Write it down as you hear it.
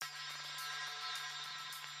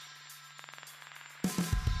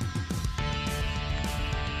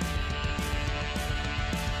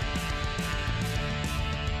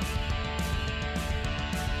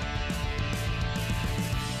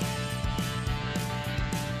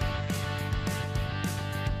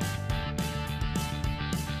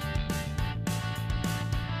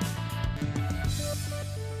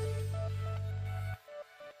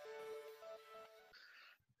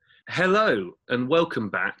Hello and welcome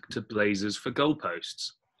back to Blazers for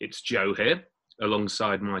Goalposts. It's Joe here,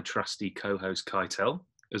 alongside my trusty co-host Keitel,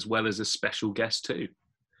 as well as a special guest too.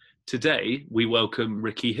 Today, we welcome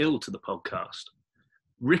Ricky Hill to the podcast.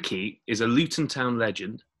 Ricky is a Luton Town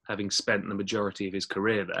legend, having spent the majority of his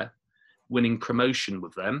career there, winning promotion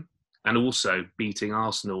with them, and also beating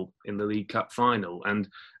Arsenal in the League Cup final. And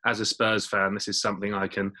as a Spurs fan, this is something I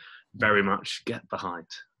can very much get behind.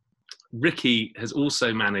 Ricky has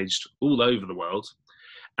also managed all over the world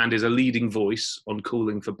and is a leading voice on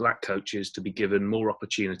calling for black coaches to be given more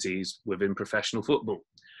opportunities within professional football.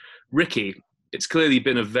 Ricky, it's clearly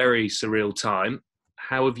been a very surreal time.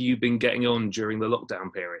 How have you been getting on during the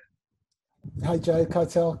lockdown period? Hi Joe,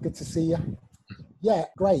 Keitel, good to see you. Yeah,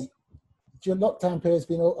 great. During lockdown period has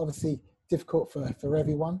been obviously difficult for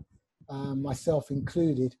everyone, myself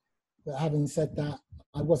included. But having said that,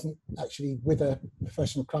 I wasn't actually with a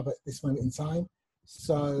professional club at this moment in time.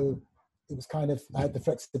 So it was kind of, I had the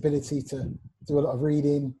flexibility to do a lot of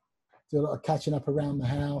reading, do a lot of catching up around the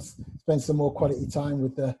house, spend some more quality time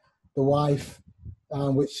with the wife,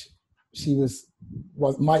 which she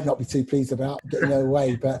might not be too pleased about getting her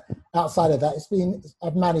away. But outside of that,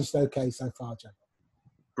 I've managed okay so far, Joe.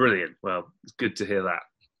 Brilliant. Well, it's good to hear that.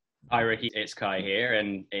 Hi, Ricky. It's Kai here,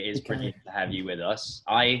 and it is brilliant to have you with us.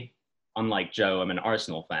 Unlike Joe, I'm an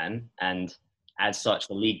Arsenal fan, and as such,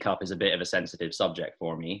 the League Cup is a bit of a sensitive subject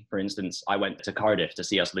for me. For instance, I went to Cardiff to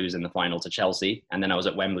see us lose in the final to Chelsea, and then I was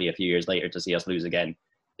at Wembley a few years later to see us lose again,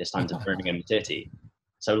 this time to Birmingham City.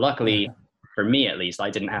 So luckily, for me at least, I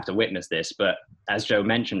didn't have to witness this, but as Joe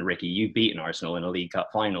mentioned, Ricky, you've beaten Arsenal in a League Cup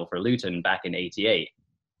final for Luton back in '88.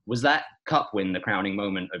 Was that cup win the crowning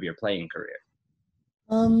moment of your playing career?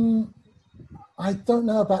 I don't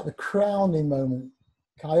know about the crowning moment.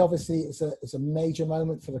 Kai, obviously, it's a major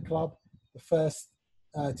moment for the club. The first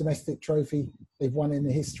domestic trophy they've won in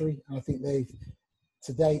the history. And I think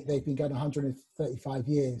to date, they've been going 135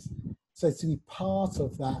 years. So to be part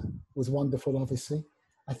of that was wonderful, obviously.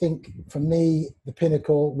 I think for me, the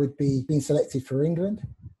pinnacle would be being selected for England.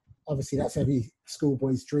 Obviously, that's every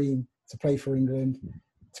schoolboy's dream, to play for England,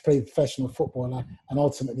 to play professional footballer, and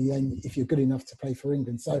ultimately then if you're good enough to play for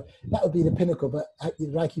England. So that would be the pinnacle. But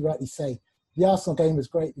like you rightly say, the Arsenal game was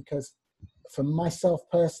great because for myself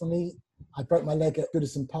personally, I broke my leg at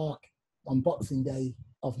Goodison Park on Boxing Day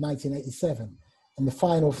of 1987. And the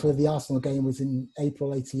final for the Arsenal game was in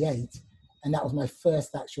April '88. And that was my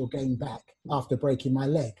first actual game back after breaking my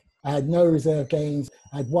leg. I had no reserve games.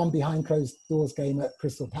 I had one behind closed doors game at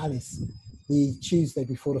Crystal Palace the Tuesday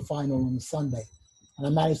before the final on the Sunday. And I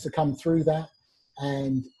managed to come through that.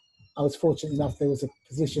 And I was fortunate enough there was a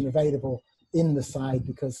position available in the side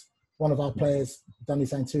because one of our players done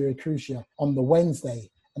his anterior cruciate on the Wednesday.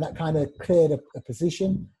 And that kind of cleared a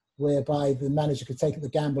position whereby the manager could take the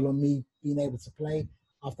gamble on me being able to play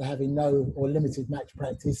after having no or limited match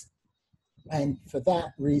practice. And for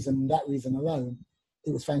that reason alone,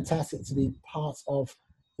 it was fantastic to be part of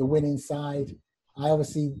the winning side. I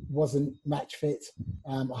obviously wasn't match fit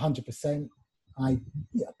 100%. I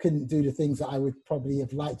couldn't do the things that I would probably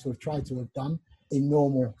have liked to have tried to have done in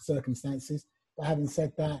normal circumstances. But having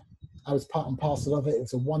said that, I was part and parcel of it. It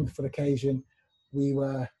was a wonderful occasion. We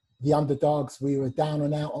were the underdogs. We were down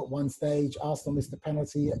and out at one stage. Arsenal missed a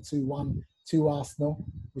penalty at 2-1 to Arsenal,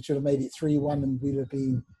 which would have made it 3-1 and we'd have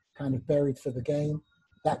been kind of buried for the game.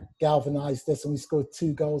 That galvanised us and we scored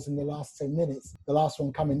 2 goals in the last 10 minutes. The last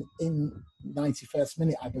one coming in 91st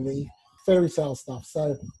minute, I believe. Fairy tale stuff.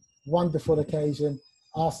 So wonderful occasion.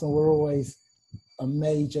 Arsenal were always a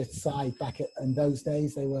major side back in those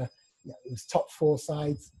days. They were, it was top 4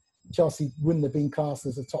 sides. Chelsea wouldn't have been classed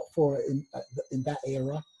as a top 4 in that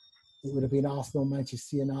era. It would have been Arsenal,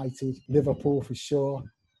 Manchester United, Liverpool for sure,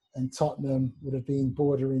 and Tottenham would have been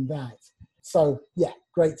bordering that. So, yeah,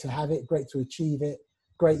 great to have it, great to achieve it,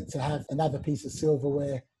 great to have another piece of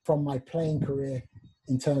silverware from my playing career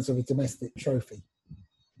in terms of a domestic trophy.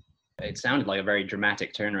 It sounded like a very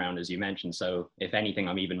dramatic turnaround, as you mentioned. So, if anything,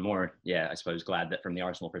 I'm even more, I suppose, glad that from the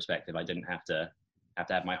Arsenal perspective, I didn't have to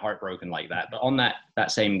have my heart broken like that. But on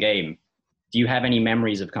that same game, do you have any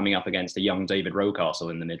memories of coming up against a young David Rocastle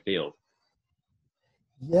in the midfield?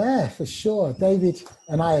 Yeah, for sure. David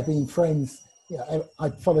and I have been friends. I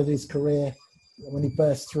followed his career when he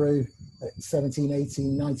burst through at 17,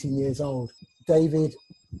 18, 19 years old. David,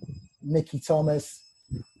 Mickey Thomas,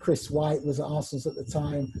 Chris White was at Arsenal at the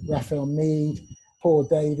time, Raphael Mead, Paul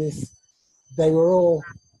Davis. They were all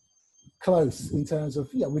close in terms of,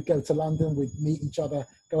 we'd go to London, we'd meet each other,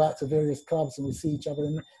 go out to various clubs and we'd see each other.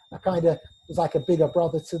 And I kind of was like a bigger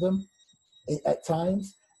brother to them at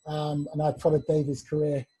times. And I'd followed David's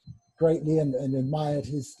career greatly and admired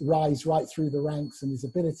his rise right through the ranks and his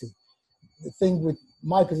ability. The thing with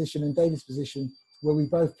my position and David's position, where we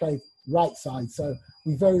both played right side, so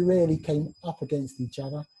we very rarely came up against each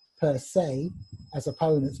other per se as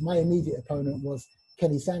opponents. My immediate opponent was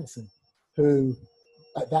Kenny Sampson, who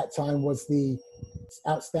at that time was the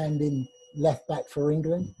outstanding left back for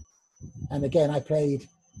England. And again, I played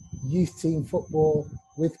youth team football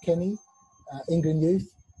with Kenny, England youth,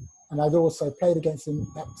 and I'd also played against him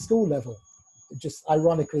at school level. Just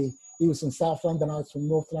ironically, he was from South London, I was from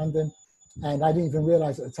North London, and I didn't even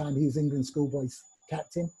realise at the time he was England schoolboys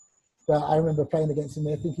captain. But I remember playing against him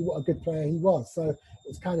there thinking what a good player he was. So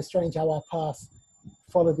it's kind of strange how our paths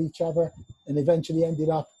followed each other and eventually ended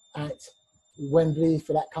up at Wembley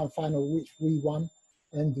for that cup final, which we won.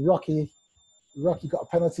 And Rocky got a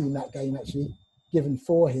penalty in that game, actually, given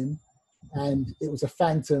for him. And it was a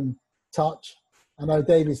phantom touch. I know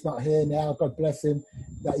David's not here now, God bless him,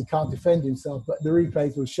 that he can't defend himself, but the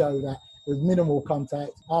replays will show that with minimal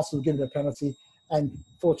contact, Arsenal given a penalty. And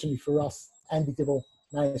fortunately for us, Andy Dibble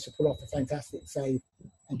managed to pull off a fantastic save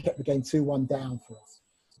and kept the game 2-1 down for us.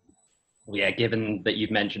 Well, yeah, given that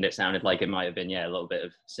you've mentioned it sounded like it might have been, a little bit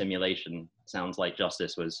of simulation. Sounds like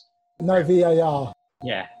justice was... No VAR.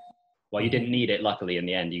 Yeah. Well, you didn't need it, luckily, in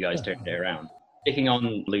the end. You guys turned it around. Sticking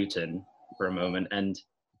on Luton for a moment, and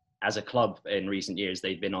as a club in recent years,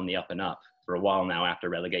 they've been on the up and up for a while now after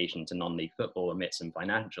relegation to non-league football amid some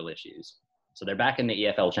financial issues. So they're back in the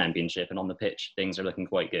EFL Championship, and on the pitch, things are looking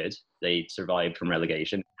quite good. They survived from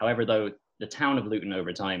relegation. However, though, the town of Luton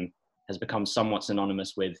over time has become somewhat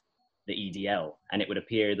synonymous with the EDL, and it would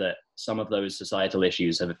appear that some of those societal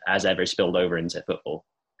issues have, as ever, spilled over into football,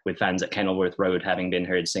 with fans at Kenilworth Road having been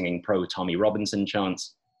heard singing pro-Tommy Robinson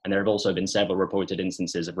chants, and there have also been several reported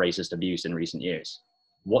instances of racist abuse in recent years.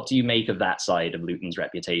 What do you make of that side of Luton's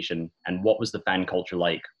reputation, and what was the fan culture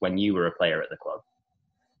like when you were a player at the club?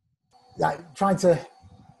 Like trying to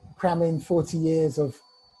cram in 40 years of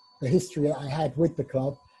the history that I had with the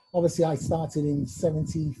club. Obviously, I started in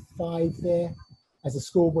 75 there as a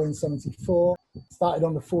schoolboy in 74, started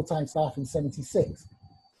on the full-time staff in 76.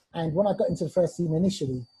 And when I got into the first team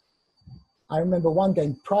initially, I remember one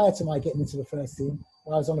game prior to my getting into the first team,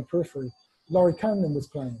 where I was on the periphery, Laurie Conan was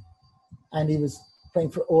playing. And he was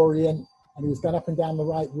playing for Orient, and he was going up and down the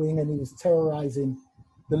right wing, and he was terrorising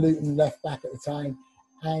the Luton left back at the time.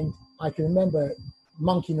 And I can remember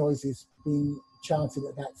monkey noises being chanted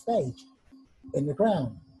at that stage in the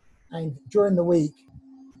ground. And during the week,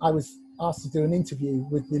 I was asked to do an interview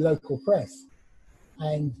with the local press.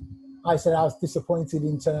 And I said I was disappointed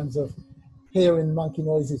in terms of hearing monkey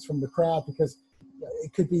noises from the crowd, because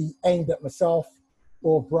it could be aimed at myself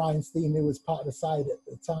or Brian Steen, who was part of the side at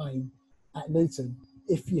the time at Luton.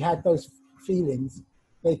 If you had those feelings,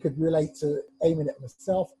 they could relate to aiming at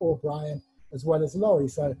myself or Brian, as well as Laurie.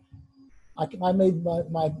 So I made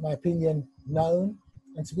my opinion known.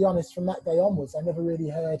 And to be honest, from that day onwards, I never really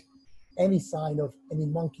heard any sign of any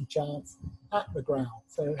monkey chants at the ground.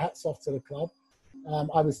 So hats off to the club.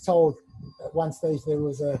 I was told at one stage there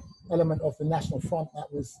was an element of the National Front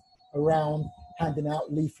that was around handing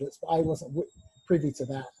out leaflets, but I wasn't privy to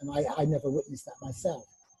that, and I never witnessed that myself.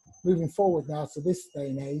 Moving forward now to this day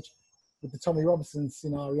and age, with the Tommy Robinson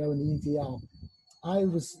scenario and the EDL, I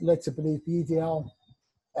was led to believe the EDL,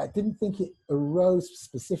 I didn't think it arose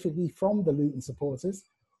specifically from the Luton supporters,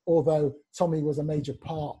 although Tommy was a major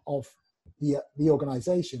part of the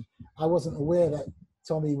organisation. I wasn't aware that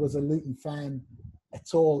Tommy was a Luton fan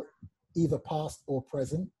at all, either past or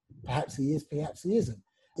present. Perhaps he is, perhaps he isn't.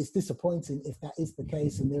 It's disappointing if that is the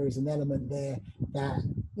case and there is an element there that,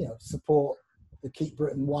 support the Keep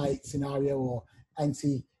Britain White scenario or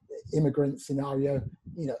anti-immigrant scenario.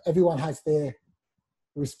 Everyone has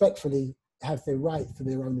respectfully have their right for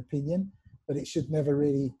their own opinion, but it should never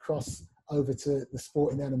really cross over to the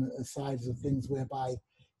sporting element of sides of things whereby,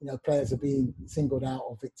 players are being singled out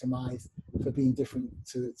or victimised for being different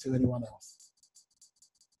to anyone else.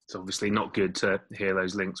 It's obviously not good to hear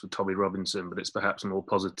those links with Tommy Robinson, but it's perhaps more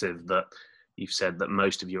positive that you've said that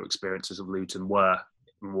most of your experiences of Luton were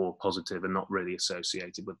more positive and not really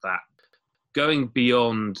associated with that. Going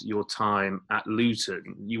beyond your time at Luton,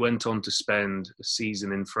 you went on to spend a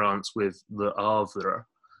season in France with Le Havre,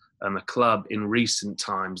 a club in recent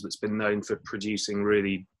times that's been known for producing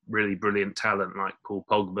really, really brilliant talent like Paul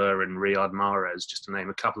Pogba and Riyad Mahrez, just to name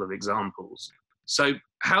a couple of examples. So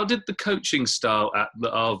how did the coaching style at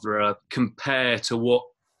Le Havre compare to what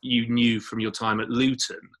you knew from your time at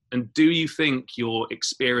Luton? And do you think your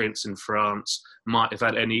experience in France might have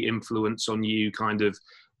had any influence on you kind of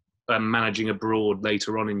managing abroad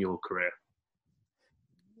later on in your career?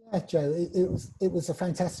 Yeah, Joe, it was a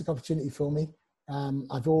fantastic opportunity for me.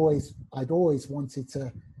 I'd always wanted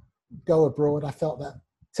to go abroad. I felt that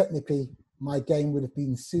technically my game would have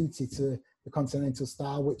been suited to the continental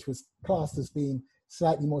style, which was classed as being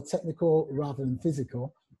slightly more technical rather than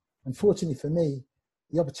physical. Unfortunately for me,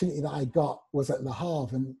 the opportunity that I got was at Le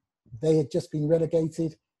Havre, and they had just been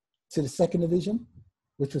relegated to the second division,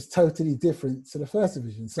 which was totally different to the first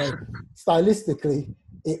division. So stylistically,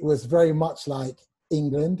 it was very much like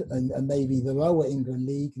England and maybe the lower England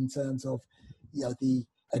league in terms of, you know, the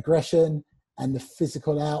aggression and the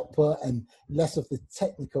physical output and less of the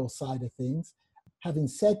technical side of things. Having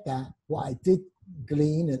said that, what I did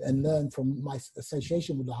glean and learn from my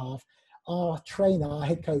association with Le Havre, our trainer, our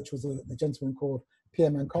head coach was a gentleman called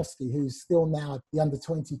Pierre Mankowski, who's still now the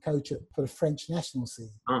under-20 coach for the French national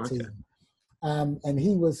team. And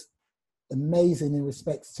he was amazing in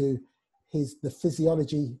respects to the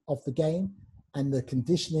physiology of the game and the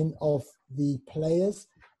conditioning of the players.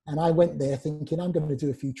 And I went there thinking, I'm going to do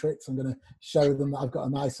a few tricks. I'm going to show them that I've got a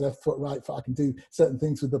nice left foot, right foot. I can do certain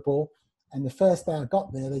things with the ball. And the first day I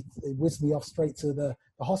got there, they whizzed me off straight to the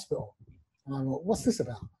hospital. And I thought, what's this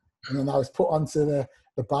about? And then I was put onto the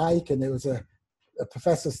bike, and there was a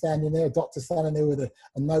professor standing there, a doctor standing there with a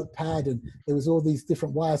notepad, and there was all these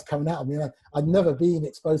different wires coming out of me. And I'd never been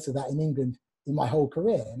exposed to that in England in my whole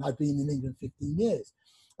career. And I'd been in England 15 years.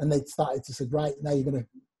 And they started to say, right, now you're going to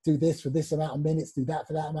do this for this amount of minutes, do that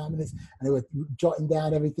for that amount of minutes. And they were jotting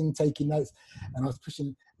down everything, taking notes. And I was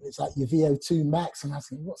pushing, it's like your VO2 max. And I was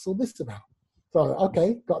thinking, what's all this about? So,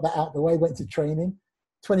 okay, got that out of the way, went to training.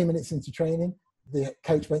 20 minutes into training, the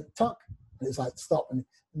coach went, tuck. And it was like, stop. And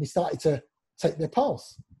we started to take their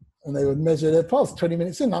pulse. And they would measure their pulse 20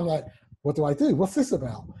 minutes in. I'm like, what do I do? What's this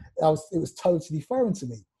about? It was totally foreign to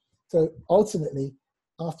me. So ultimately,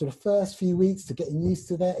 after the first few weeks to getting used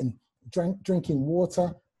to that and drinking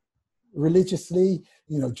water religiously,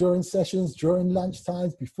 you know, during sessions, during lunch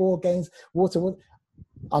times, before games, water,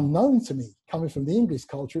 unknown to me, coming from the English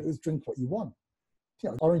culture, it was drink what you want.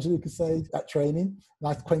 You know, orange Lucozade at training,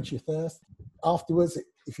 nice to quench your thirst. Afterwards,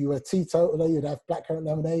 if you were a teetotaler, you'd have blackcurrant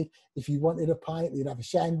lemonade. If you wanted a pint, you'd have a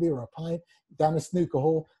shandy or a pint. Down the snooker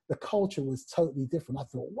hall, the culture was totally different. I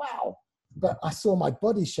thought, wow. But I saw my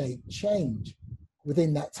body shape change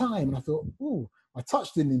within that time. And I thought, ooh, my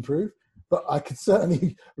touch didn't improve, but I could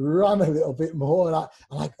certainly run a little bit more. And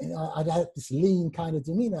I'd had this lean kind of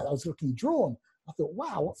demeanor. I was looking drawn. I thought,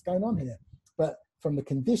 wow, what's going on here? But from the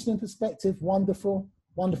conditioning perspective, wonderful,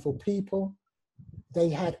 wonderful people. They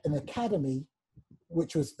had an academy,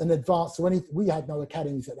 which was an advanced, so we had no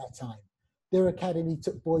academies at that time. Their academy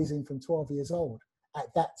took boys in from 12 years old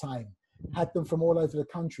at that time, had them from all over the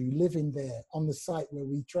country, living there on the site where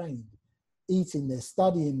we trained, eating there,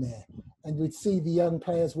 studying there. And we'd see the young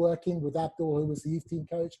players working with Abdul, who was the youth team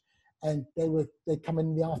coach, and they'd come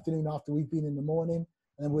in the afternoon after we'd been in the morning,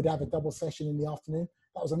 and then we'd have a double session in the afternoon.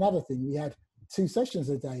 That was another thing. We had 2 sessions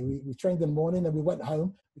a day. We trained in the morning, and we went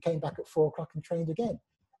home. We came back at 4 o'clock and trained again.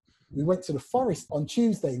 We went to the forest on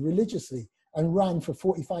Tuesday religiously and ran for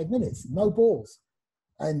 45 minutes, no balls.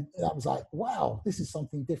 And that was like, wow, this is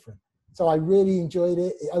something different. So I really enjoyed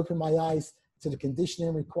it. It opened my eyes to the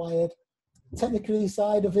conditioning required. Technically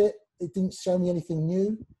side of it, it didn't show me anything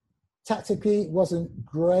new. Tactically, it wasn't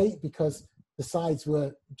great because the sides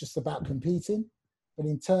were just about competing. But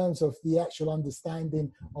in terms of the actual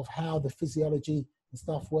understanding of how the physiology and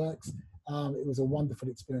stuff works, it was a wonderful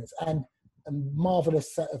experience. And a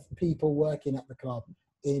marvelous set of people working at the club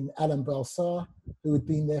in Alan Belsar, who had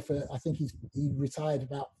been there for, I think he retired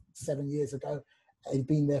about 7 years ago. He'd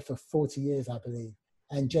been there for 40 years, I believe.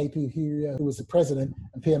 And JP Huria, who was the president,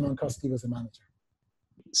 and Pierre Mankowski was the manager.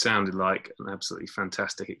 It sounded like an absolutely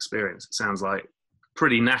fantastic experience. It sounds like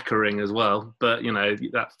pretty knackering as well, but you know,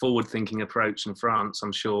 that forward-thinking approach in France,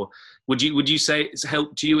 I'm sure. Would you say it's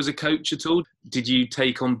helped you as a coach at all? Did you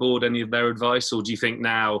take on board any of their advice, or do you think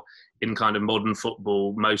now in kind of modern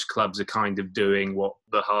football, most clubs are kind of doing what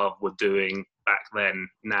the Havre were doing back then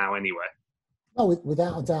now anyway? No,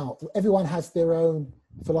 without a doubt. Everyone has their own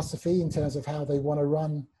philosophy in terms of how they want to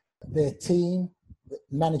run their team,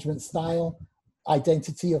 management style,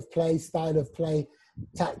 identity of play, style of play,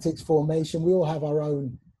 tactics, formation. We all have our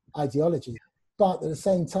own ideology. But at the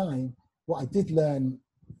same time, what I did learn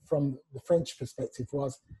from the French perspective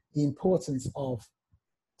was the importance of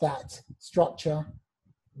that structure,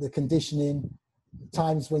 the conditioning,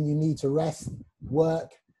 times when you need to rest,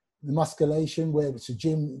 work, the musculation, where it's a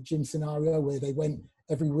gym scenario where they went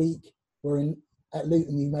every week. At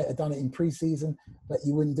Luton, you might have done it in pre-season, but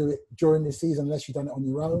you wouldn't do it during the season unless you've done it on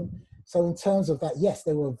your own. So in terms of that, yes,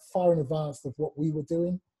 they were far in advance of what we were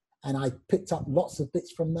doing. And I picked up lots of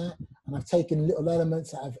bits from that. And I've taken little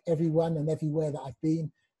elements out of everyone and everywhere that I've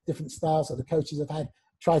been, different styles that the coaches have had,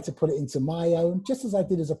 tried to put it into my own, just as I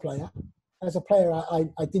did as a player. As a player, I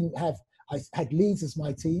had Leeds as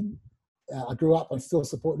my team. I grew up and still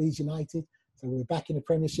support Leeds United. So we're back in the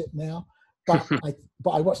Premiership now. But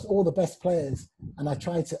I watched all the best players and I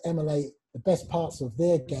tried to emulate the best parts of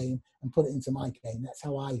their game and put it into my game. That's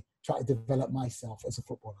how I try to develop myself as a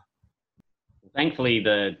footballer. Thankfully,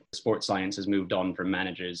 the sports science has moved on from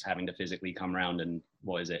managers having to physically come around and,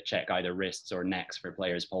 check either wrists or necks for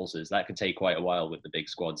players' pulses. That could take quite a while with the big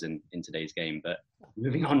squads in today's game. But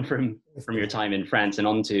moving on from your time in France and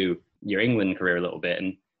onto your England career a little bit,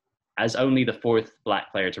 and as only the fourth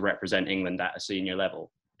black player to represent England at a senior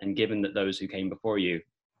level, and given that those who came before you,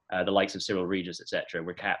 the likes of Cyril Regis, etc.,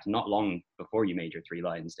 were capped not long before you made your Three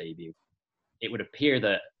Lions debut, it would appear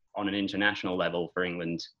that on an international level for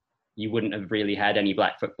England, you wouldn't have really had any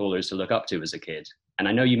black footballers to look up to as a kid. And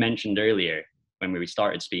I know you mentioned earlier when we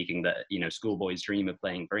started speaking that, schoolboys dream of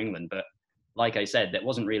playing for England. But like I said, that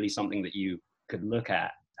wasn't really something that you could look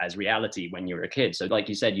at as reality when you were a kid. So like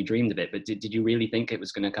you said, you dreamed of it, but did you really think it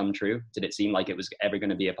was going to come true? Did it seem like it was ever going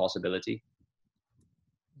to be a possibility?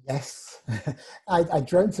 Yes, I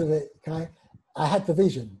dreamt of it, Kai. I had the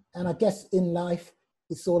vision. And I guess in life,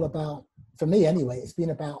 it's all about, for me anyway, it's been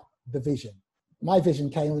about the vision. My vision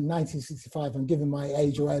came in 1965. I'm giving my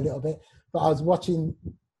age away a little bit, but I was watching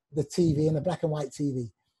the TV, and the black and white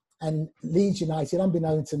TV, and Leeds United,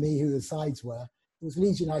 unbeknown to me who the sides were, it was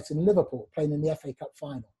Leeds United and Liverpool playing in the FA Cup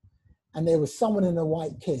final. And there was someone in a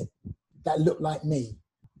white kit that looked like me.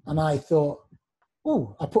 And I thought,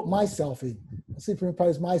 oh, I put myself in. I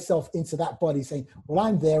superimposed myself into that body saying, well,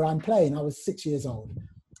 I'm there, I'm playing. I was 6 years old.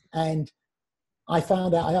 And I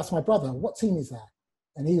found out, I asked my brother, what team is that?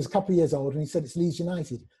 And he was a couple of years old, and he said, it's Leeds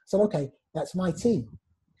United. I said, okay, that's my team.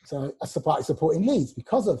 So I started supporting Leeds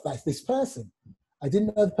because of that, this person. I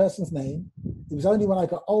didn't know the person's name. It was only when I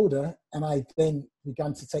got older and I then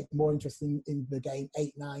began to take more interest in the game,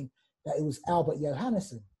 8, 9, that it was Albert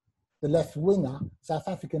Johannesson, the left winger, South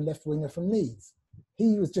African left winger from Leeds.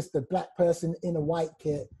 He was just a black person in a white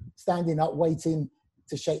kit, standing up, waiting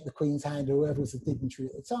to shake the Queen's hand or whoever was the dignitary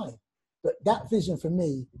at the time. But that vision for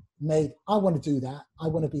me made, I want to do that. I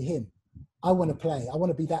want to be him. I want to play. I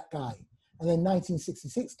want to be that guy. And then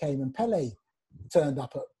 1966 came and Pele turned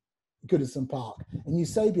up at Goodison Park and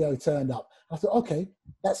Eusebio turned up. I thought, okay,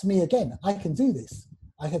 that's me again. I can do this.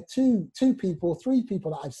 I had three people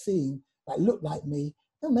that I've seen that look like me.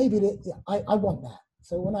 And maybe I want that.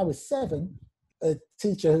 So when I was 7, a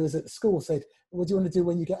teacher who was at the school said, what do you want to do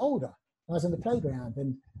when you get older? And I was in the playground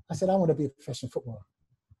and I said, I want to be a professional footballer.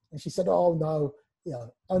 And she said, oh no,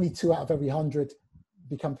 only 2 out of every 100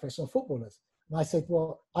 become professional footballers. And I said,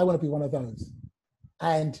 well, I want to be one of those.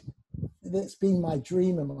 And it's been my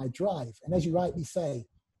dream and my drive. And as you rightly say,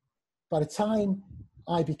 by the time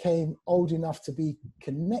I became old enough to be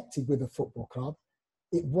connected with a football club,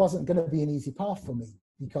 it wasn't going to be an easy path for me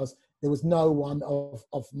because there was no one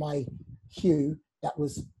of my hue that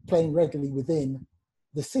was playing regularly within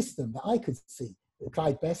the system that I could see.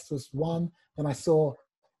 Clyde Best was one. Then I saw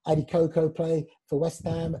Adi Coco play for West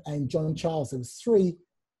Ham and John Charles. There was 3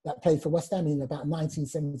 that played for West Ham in about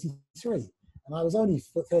 1973. And I was only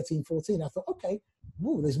 13, 14. I thought, okay,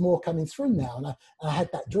 there's more coming through now. And I had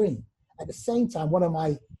that dream. At the same time, one of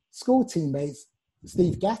my school teammates,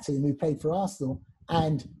 Steve Gattin, who played for Arsenal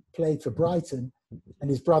and played for Brighton, and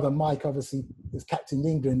his brother Mike obviously was captain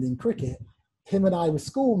England in cricket, him and I were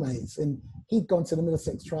schoolmates. And he'd gone to the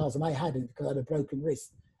Middlesex trials and I hadn't because I had a broken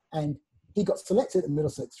wrist. And he got selected at the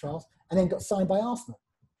Middlesex trials and then got signed by Arsenal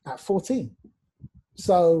at 14.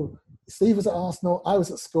 So Steve was at Arsenal, I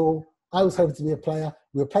was at school, I was hoping to be a player.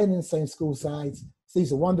 We were playing in the same school sides.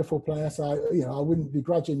 Steve's a wonderful player, so I wouldn't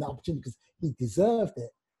begrudge him that opportunity because he deserved it.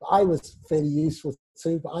 But I was fairly useful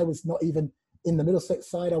too, but I was not even in the Middlesex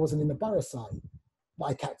side, I wasn't in the Borough side, but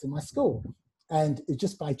I captained my school. And it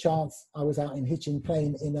just by chance, I was out in Hitchin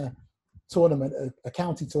playing in a tournament, a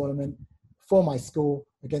county tournament for my school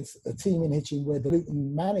against a team in Hitchin where the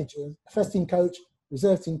Luton manager, first team coach,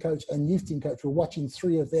 reserve team coach and youth team coach were watching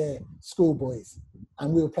 3 of their schoolboys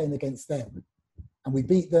and we were playing against them. And we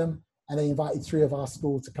beat them and they invited 3 of our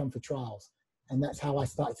school to come for trials. And that's how I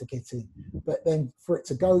started to get in. But then for it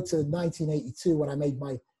to go to 1982 when I made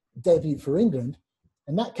my debut for England,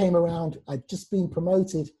 and that came around, I'd just been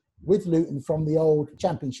promoted with Luton from the old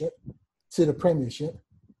championship to the Premiership.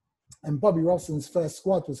 And Bobby Robson's first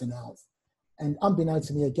squad was announced. And unbeknown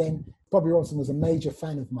to me again, Bobby Robson was a major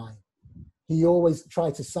fan of mine. He always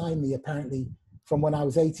tried to sign me, apparently, from when I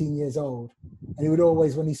was 18 years old. And he would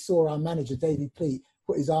always, when he saw our manager, David Pleat,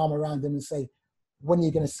 put his arm around him and say, when are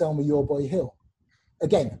you going to sell me your boy Hill?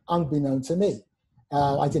 Again, unbeknown to me.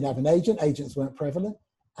 I didn't have an agent. Agents weren't prevalent.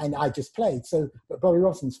 And I just played. But Bobby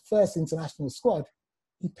Robson's first international squad,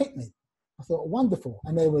 he picked me. I thought, wonderful.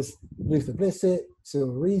 And there was Luther Blissett,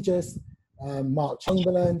 Cyril Regis, Mark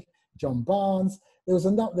Chamberlain, John Barnes. There's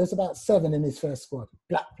about 7 in his first squad,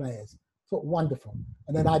 black players. I thought, wonderful.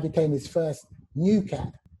 And then I became his first new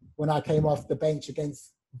cap when I came off the bench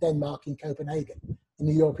against Denmark in Copenhagen in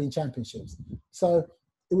the European Championships. So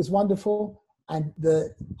it was wonderful. And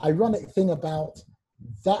the ironic thing about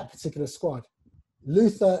that particular squad,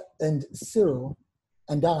 Luther and Cyril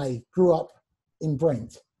and I grew up in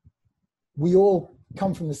Brent. We all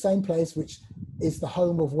come from the same place, which is the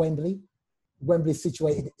home of Wembley. Wembley is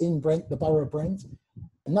situated in Brent, the borough of Brent.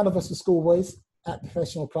 And none of us were schoolboys at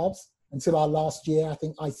professional clubs until our last year. I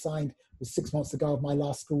think I signed with 6 months ago of my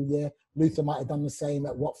last school year. Luther might have done the same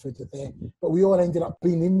at Watford there. But we all ended up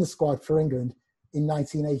being in the squad for England in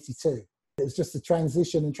 1982. It was just the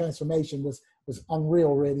transition and transformation was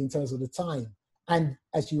unreal, really, in terms of the time. And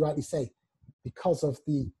as you rightly say, because of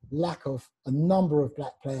the lack of a number of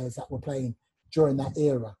black players that were playing during that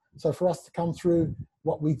era. So for us to come through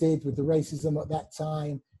what we did with the racism at that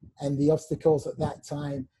time and the obstacles at that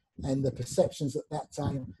time and the perceptions at that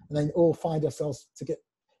time, and then all find ourselves to get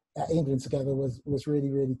England together was really,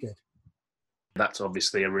 really good. That's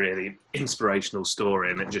obviously a really inspirational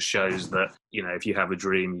story, and it just shows that, you know, if you have a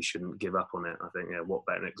dream, you shouldn't give up on it. I think, yeah, what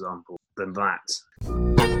better example than that?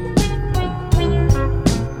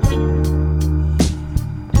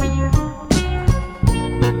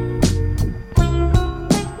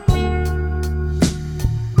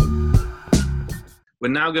 We're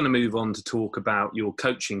now going to move on to talk about your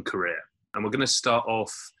coaching career. And we're going to start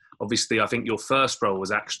off, obviously, I think your first role was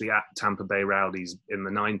actually at Tampa Bay Rowdies in the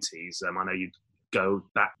 90s. I know you'd go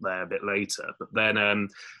back there a bit later. But then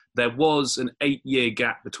there was an 8-year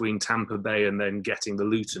gap between Tampa Bay and then getting the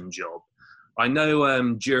Luton job. I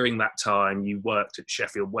know during that time you worked at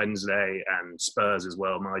Sheffield Wednesday and Spurs as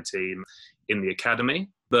well, my team, in the academy.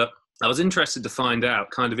 But I was interested to find out,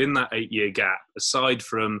 kind of in that 8-year gap, aside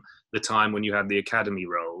from the time when you had the academy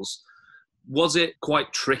roles, was it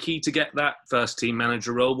quite tricky to get that first team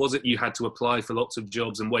manager role? Was it you had to apply for lots of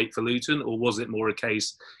jobs and wait for Luton? Or was it more a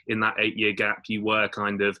case in that 8-year gap you were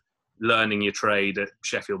kind of learning your trade at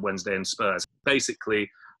Sheffield Wednesday and Spurs? Basically,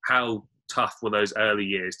 how tough were those early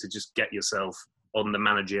years to just get yourself on the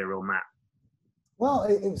managerial map? Well,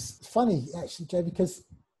 it was funny, actually, Joe, because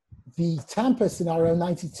the Tampa scenario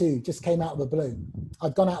 92 just came out of the blue.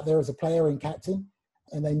 I'd gone out there as a player and captain,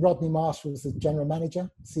 and then Rodney Marsh was the general manager,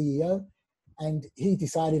 CEO, and he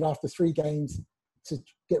decided after 3 games to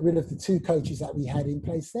get rid of the 2 coaches that we had in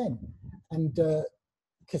place then. And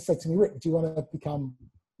said to me, Rick, do you want to become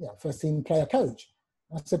first team player coach?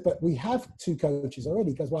 And I said, but we have 2 coaches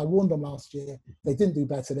already. He goes, well, I warned them last year. They didn't do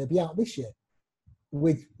better. They'll be out this year.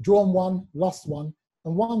 We'd drawn 1, lost 1,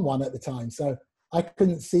 and won 1 at the time. So I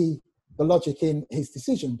couldn't see the logic in his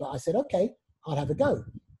decision, but I said, okay, I'll have a go.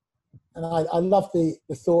 And I love the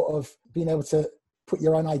thought of being able to put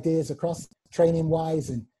your own ideas across, training-wise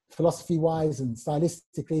and philosophy-wise and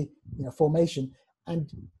stylistically, formation.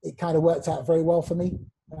 And it kind of worked out very well for me.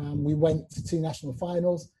 We went to 2 national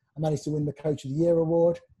finals. I managed to win the Coach of the Year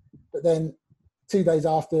award. But then 2 days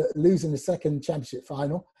after losing the second championship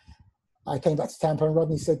final, I came back to Tampa and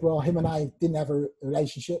Rodney said, well, him and I didn't have a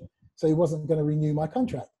relationship, so he wasn't going to renew my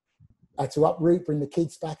contract. I had to uproot, bring the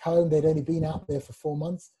kids back home. They'd only been out there for 4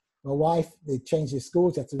 months. My wife, they'd changed their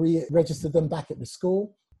schools. I had to re-register them back at the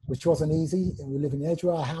school, which wasn't easy. And we were living in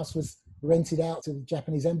Edgware. Our house was rented out to the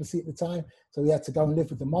Japanese embassy at the time. So we had to go and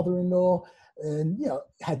live with the mother-in-law and,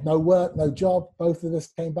 had no work, no job. Both of us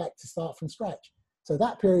came back to start from scratch. So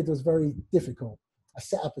that period was very difficult. I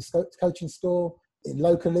set up a coaching school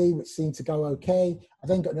locally, which seemed to go okay. I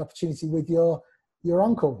then got an opportunity with your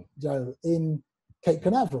uncle, Joe, in Cape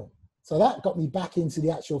Canaveral. So that got me back into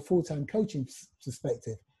the actual full-time coaching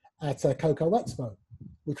perspective at Cocoa Expo,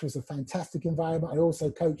 which was a fantastic environment. I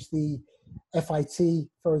also coached the FIT,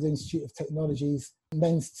 Florida Institute of Technology's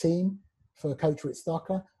men's team for Coach Rich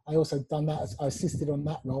Stocker. I also done that, I assisted on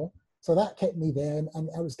that role. So that kept me there, and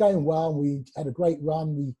it was going well. We had a great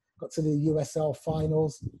run. We got to the USL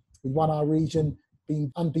finals. We won our region,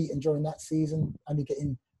 being unbeaten during that season, only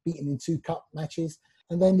getting beaten in 2 cup matches.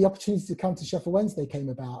 And then the opportunity to come to Sheffield Wednesday came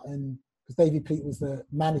about, and because David Pleat was the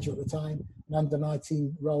manager at the time, an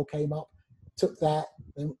under-19 role came up, took that,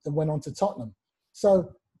 and went on to Tottenham.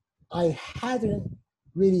 So I hadn't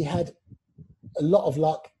really had a lot of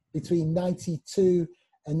luck between 92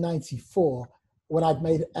 and 94 when I'd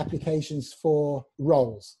made applications for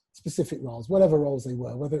roles. specific roles, whatever roles they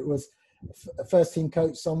were, whether it was a first team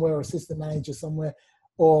coach somewhere, or assistant manager somewhere,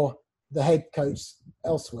 or the head coach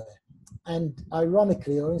elsewhere. And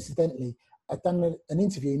ironically or incidentally, I'd done an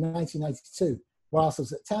interview in 1992 whilst I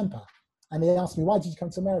was at Tampa. And they asked me, why did you come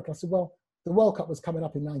to America? I said, well, the World Cup was coming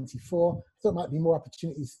up in 94. I thought might be more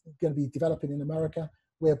opportunities going to be developing in America,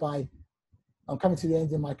 whereby I'm coming to the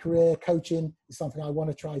end of my career. Coaching is something I want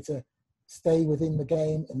to try to stay within the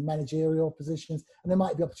game in managerial positions. And there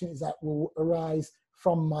might be opportunities that will arise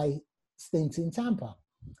from my stint in Tampa.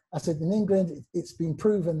 I said, in England, it's been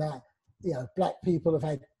proven that, you know, black people have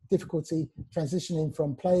had difficulty transitioning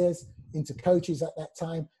from players into coaches at that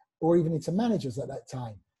time, or even into managers at that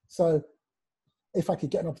time. So if I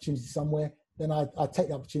could get an opportunity somewhere, then I'd take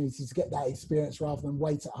the opportunity to get that experience rather than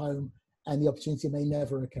wait at home and the opportunity may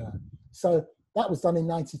never occur. So that was done in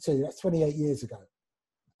 92. That's 28 years ago.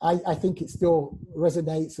 I think it still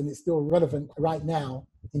resonates and it's still relevant right now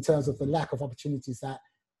in terms of the lack of opportunities that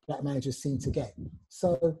black managers seem to get.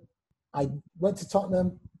 So I went to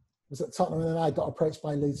Tottenham, was at Tottenham, and then I got approached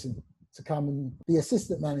by Luton to come and be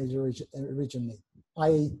assistant manager originally.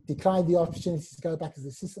 I declined the opportunity to go back as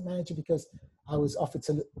assistant manager because I was offered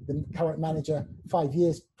to the current manager 5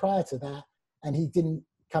 years prior to that, and he didn't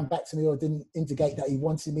come back to me or didn't indicate that he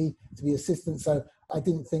wanted me to be assistant. So I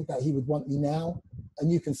didn't think that he would want me now. A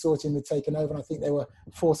new consortium had taken over, and I think they were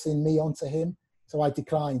forcing me onto him. So I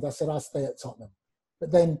declined. I said, I'll stay at Tottenham.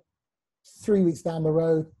 But then 3 weeks down the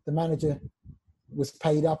road, the manager was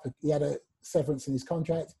paid up. He had a severance in his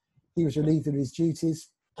contract. He was relieved of his duties,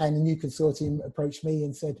 and the new consortium approached me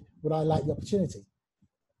and said, would I like the opportunity?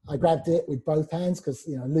 I grabbed it with both hands because,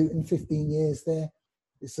 you know, Luton, 15 years there.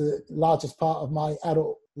 It's the largest part of my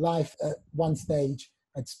adult life at one stage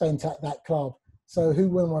I'd spent at that club. So who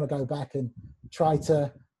wouldn't want to go back and try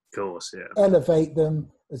to elevate them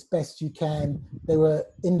as best you can? They were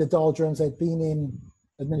in the doldrums. They'd been in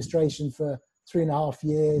administration for 3.5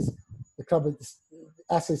 years. The club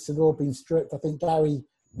assets had all been stripped. I think Gary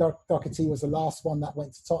Doherty was the last one that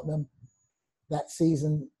went to Tottenham that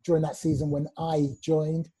season. During that season when I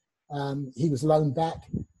joined, he was loaned back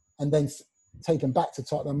and then taken back to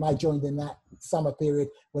Tottenham. I joined in that summer period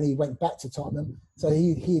when he went back to Tottenham. So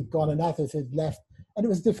he had gone and others had left. And it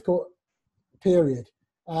was a difficult period.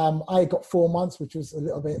 I got 4 months, which was a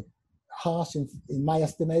little bit harsh in my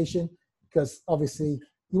estimation, because obviously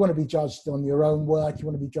you want to be judged on your own work. You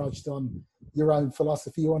want to be judged on your own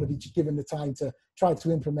philosophy. You want to be given the time to try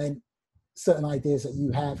to implement certain ideas that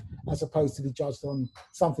you have, as opposed to be judged on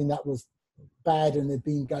something that was bad and had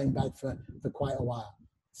been going bad for quite a while.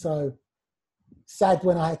 So sad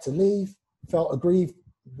when I had to leave, felt aggrieved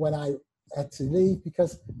when I had to leave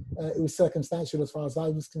because it was circumstantial as far as I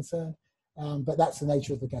was concerned. But that's the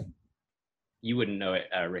nature of the game. You wouldn't know it,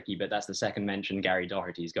 Ricky, but that's the second mention Gary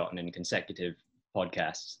Doherty's gotten in consecutive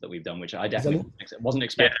podcasts that we've done, which I definitely wasn't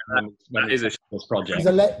expecting. That is this project.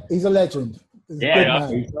 He's a legend. He's Gary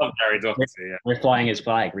Doherty. Yeah. We're flying his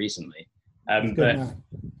flag recently. But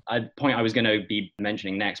a point I was going to be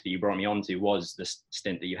mentioning next, but you brought me on to, was the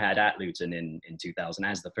stint that you had at Luton in 2000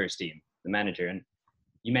 as the first team, the manager. And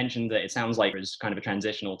you mentioned that it sounds like it was kind of a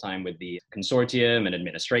transitional time with the consortium and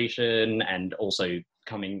administration, and also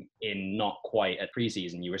coming in not quite at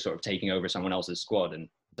preseason. You were sort of taking over someone else's squad. And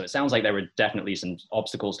so it sounds like there were definitely some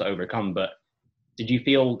obstacles to overcome. But did you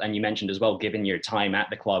feel, and you mentioned as well, given your time at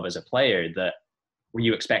the club as a player, that were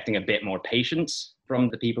you expecting a bit more patience from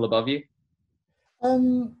the people above you?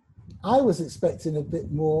 I was expecting a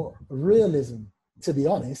bit more realism, to be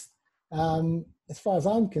honest. As far as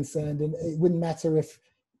I'm concerned, and it wouldn't matter if,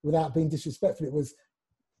 without being disrespectful, it was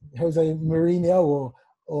Jose Mourinho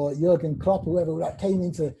or Jurgen Klopp, whoever that came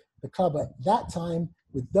into the club at that time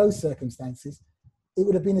with those circumstances, it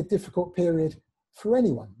would have been a difficult period for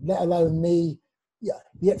anyone, let alone me. Yeah,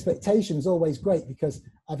 the expectation is always great because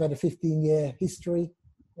I've had a 15-year history.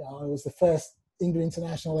 You know, I was the first England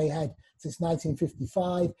international they had since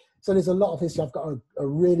 1955. So there's a lot of history. I've got a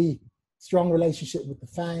really strong relationship with the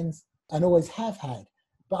fans and always have had.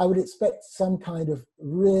 But I would expect some kind of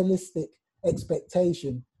realistic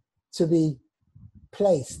expectation to be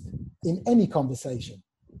placed in any conversation.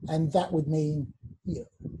 And that would mean, you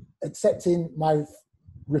know, accepting my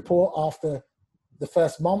report after the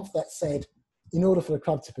first month that said, in order for the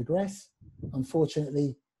club to progress,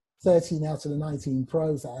 unfortunately, 13 out of the 19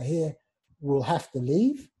 pros that are here will have to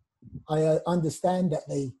leave. I understand that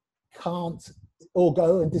they can't all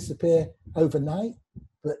go and disappear overnight,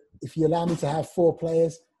 but if you allow me to have 4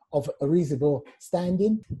 players of a reasonable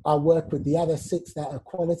standing, I'll work with the other 6 that are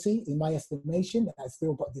quality, in my estimation, that have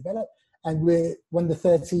still got developed. And when the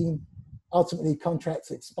 13 ultimately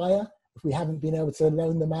contracts expire if we haven't been able to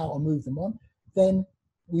loan them out or move them on, then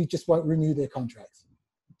we just won't renew their contracts.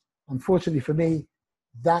 Unfortunately for me,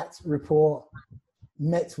 that report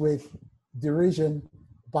met with derision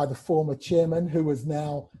by the former chairman, who was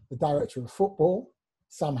now the director of football,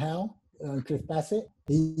 somehow, Cliff Bassett.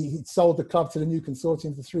 He sold the club to the new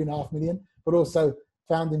consortium for $3.5 million, but also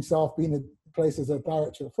found himself being placed as a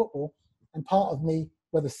director of football. And part of me,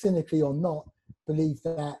 whether cynically or not, believed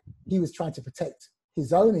that he was trying to protect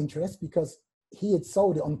his own interests, because he had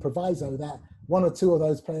sold it on proviso that one or two of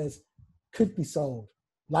those players could be sold,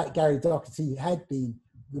 like Gary Doherty had been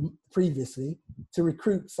previously, to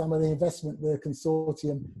recruit some of the investment the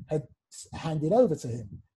consortium had handed over to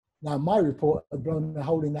him. Now, my report had blown a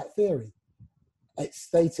hole in that theory. It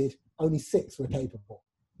stated only 6 were capable.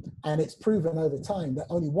 And it's proven over time that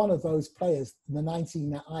only one of those players, in the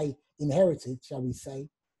 19 that I inherited, shall we say,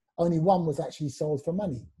 only one was actually sold for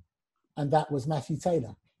money. And that was Matthew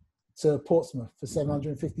Taylor to Portsmouth for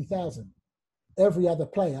 $750,000. Every other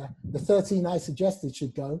player, the 13 I suggested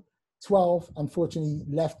should go, 12 unfortunately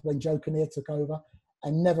left when Joe Kinnear took over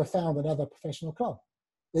and never found another professional club.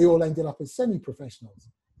 They all ended up as semi-professionals.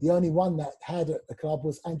 The only one that had a club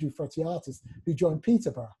was Andrew Frottiatis, who joined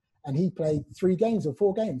Peterborough, and he played 3 games or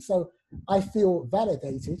 4 games. So I feel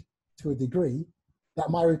validated to a degree that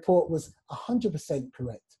my report was 100%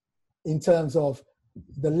 correct in terms of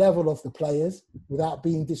the level of the players, without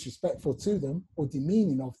being disrespectful to them or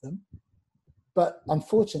demeaning of them. But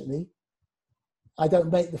unfortunately, I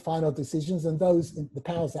don't make the final decisions, and those, the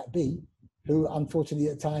powers that be, who unfortunately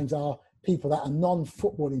at times are people that are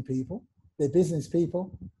non-footballing people, they're business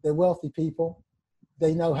people, they're wealthy people,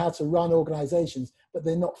 they know how to run organizations, but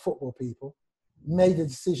they're not football people, made a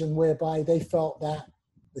decision whereby they felt that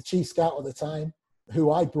the chief scout at the time,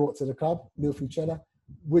 who I brought to the club, Neil Fuchella,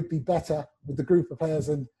 would be better with the group of players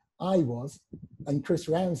than I was, and Chris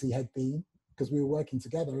Ramsey had been, because we were working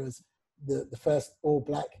together as the first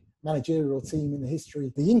all-black managerial team in the history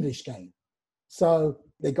of the English game. So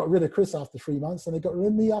they got rid of Chris after 3 months, and they got rid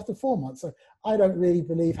of me after 4 months. So I don't really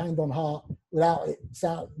believe, hand on heart, without it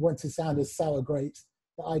want to sound as sour grapes,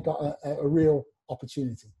 that I got a real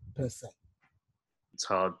opportunity per se. It's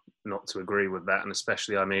hard not to agree with that, and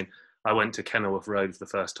especially, I mean, I went to Kenilworth Road for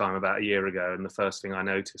the first time about a year ago, and the first thing I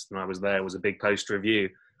noticed when I was there was a big poster of you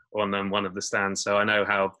on one of the stands. So I know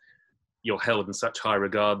how you're held in such high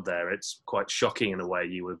regard there. It's quite shocking in a way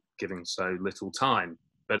you were giving so little time.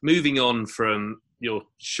 But moving on from your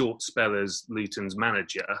short spell as Luton's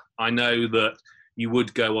manager, I know that you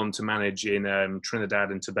would go on to manage in Trinidad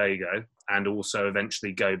and Tobago, and also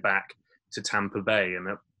eventually go back to Tampa Bay. And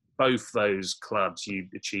at both those clubs, you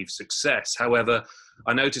achieved success. However,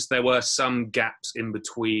 I noticed there were some gaps in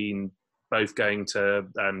between both going to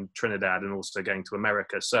Trinidad and also going to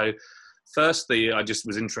America. So firstly, I just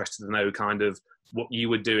was interested to know kind of what you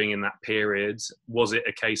were doing in that period. Was it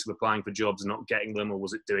a case of applying for jobs and not getting them, or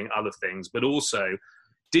was it doing other things? But also,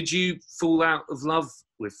 did you fall out of love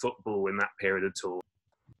with football in that period at all?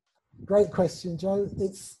 Great question, Joe.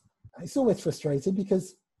 It's always frustrating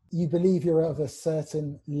because you believe you're of a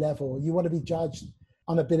certain level. You want to be judged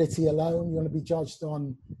on ability alone. You want to be judged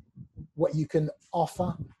on what you can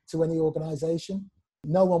offer to any organization.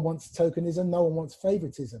 No one wants tokenism. No one wants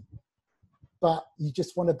favoritism. But you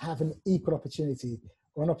just want to have an equal opportunity,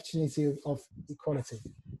 or an opportunity of equality.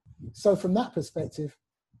 So from that perspective,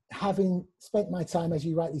 having spent my time, as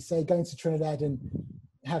you rightly say, going to Trinidad and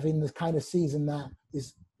having the kind of season that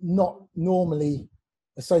is not normally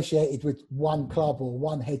associated with one club or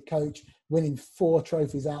one head coach, winning 4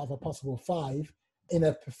 trophies out of a possible 5 in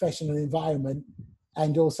a professional environment,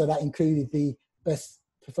 and also that included the best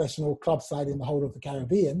professional club side in the whole of the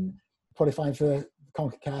Caribbean, qualifying for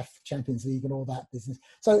CONCACAF Champions League and all that business.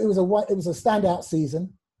 So it was a standout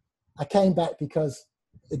season. I came back because,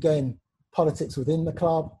 again, politics within the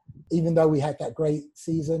club. Even though we had that great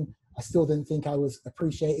season, I still didn't think I was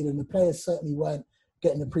appreciated, and the players certainly weren't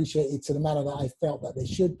getting appreciated to the manner that I felt that they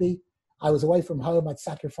should be. I was away from home. I'd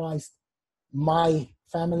sacrificed my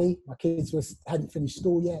family. My kids hadn't finished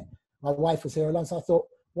school yet. My wife was here alone. So I thought,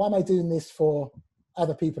 why am I doing this for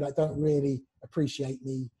other people that don't really appreciate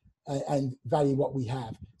me and value what we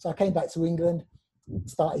have? So I came back to England,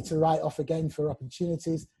 started to write off again for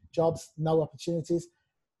opportunities, jobs, no opportunities.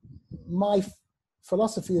 My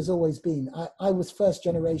philosophy has always been, I was first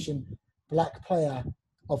generation black player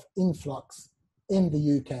of influx in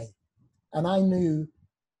the UK. And I knew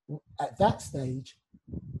at that stage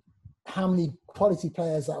how many quality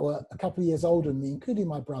players that were a couple of years older than me, including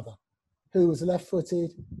my brother, who was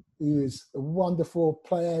left-footed, who was a wonderful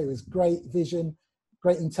player, who was great vision,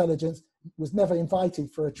 great intelligence, was never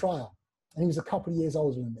invited for a trial. And he was a couple of years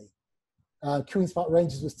older than me. Queen's Park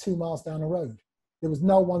Rangers was 2 miles down the road. There was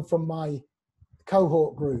no one from my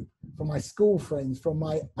cohort group, from my school friends, from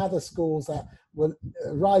my other schools that were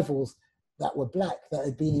rivals that were black that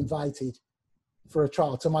had been invited for a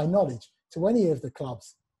trial, to my knowledge, to any of the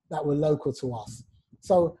clubs that were local to us.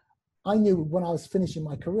 So I knew when I was finishing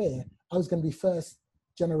my career, I was going to be first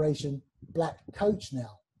generation black coach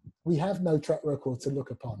now. We have no track record to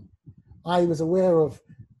look upon. I was aware of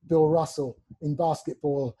Bill Russell in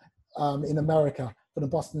basketball in America for the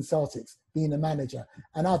Boston Celtics, being a manager,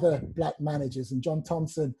 and other black managers, and John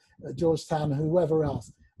Thompson at Georgetown, whoever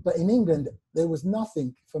else. But in England, there was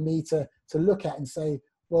nothing for me to look at and say,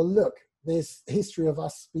 well, look, there's history of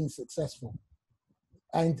us being successful.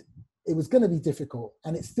 And it was going to be difficult,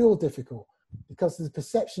 and it's still difficult, because the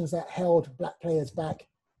perceptions that held black players back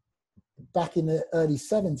in the early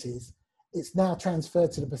 70s, it's now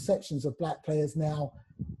transferred to the perceptions of black players now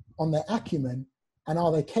on their acumen. And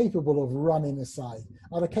are they capable of running a side?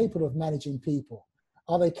 Are they capable of managing people?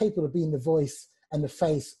 Are they capable of being the voice and the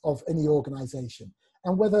face of any organization?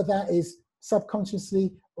 And whether that is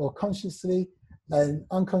subconsciously or consciously, an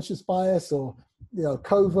unconscious bias, or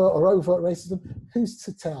covert or overt racism, who's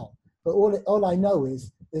to tell? But all I know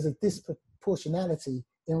is there's a disproportionality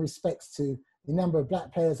in respects to the number of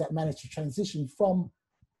black players that manage to transition from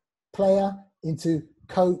player into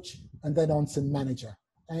coach and then on to manager.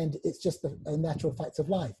 And it's just a natural fact of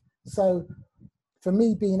life. So for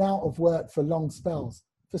me, being out of work for long spells,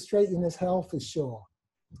 frustrating as hell for sure,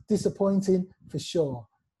 disappointing for sure.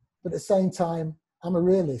 But at the same time, I'm a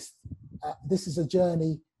realist. This is a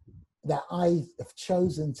journey that I have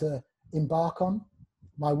chosen to embark on.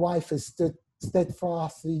 My wife has stood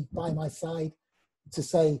steadfastly by my side to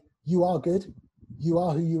say, you are good, you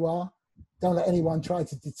are who you are. Don't let anyone try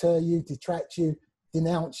to deter you, detract you,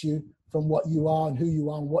 denounce you from what you are and who you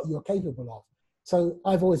are and what you're capable of. So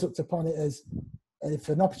I've always looked upon it as, if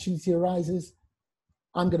an opportunity arises,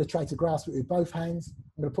 I'm going to try to grasp it with both hands.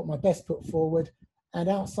 I'm going to put my best foot forward. And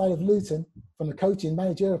outside of Luton, from the coaching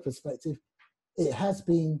managerial perspective, it has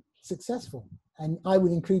been successful. And I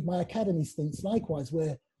would include my academy stints likewise,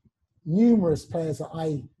 where numerous players that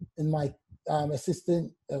I and my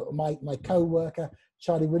assistant, my co-worker,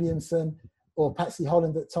 Charlie Williamson, or Patsy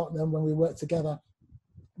Holland at Tottenham, when we worked together,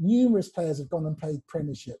 numerous players have gone and played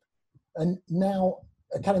Premiership. And now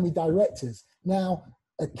academy directors, now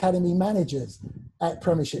academy managers at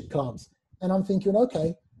Premiership clubs. And I'm thinking,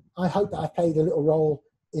 okay, I hope that I've played a little role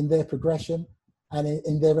in their progression and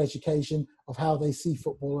in their education of how they see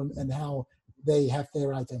football and how they have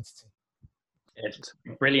their identity. It's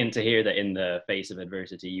brilliant to hear that in the face of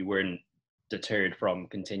adversity, you weren't deterred from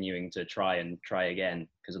continuing to try again,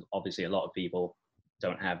 because obviously a lot of people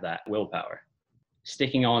don't have that willpower.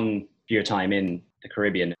 Sticking on your time in the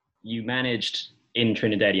Caribbean, you managed in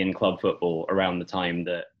Trinidadian club football around the time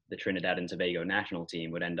that the Trinidad and Tobago national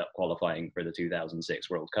team would end up qualifying for the 2006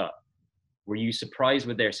 World Cup. Were you surprised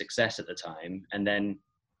with their success at the time? And then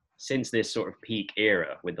since this sort of peak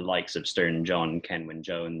era with the likes of Stern John, Kenwyn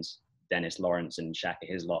Jones, Dennis Lawrence and Shaka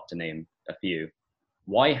Hislop, to name a few,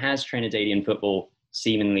 why has Trinidadian football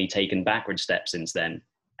seemingly taken backward steps since then?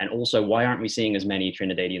 And also, why aren't we seeing as many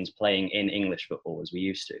Trinidadians playing in English football as we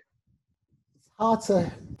used to? It's hard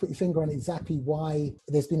to put your finger on exactly why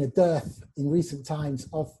there's been a dearth in recent times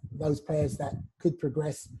of those players that could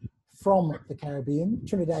progress from the Caribbean,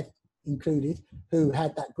 Trinidad included, who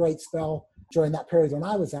had that great spell during that period when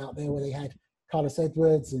I was out there, where they had Carlos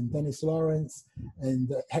Edwards and Dennis Lawrence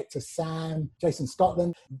and Hector Sam, Jason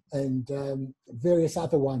Scotland, and various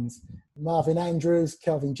other ones, Marvin Andrews,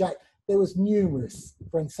 Kelvin Jack. There was numerous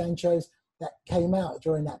Frank Sanchos that came out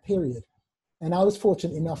during that period. And I was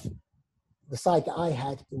fortunate enough, the side that I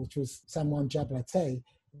had, which was San Juan Jablate,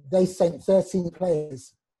 they sent 13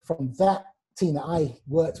 players from that team that I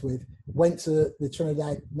worked with, went to the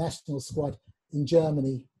Trinidad national squad in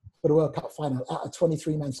Germany for the World Cup final out of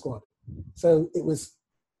 23-man squad. So it was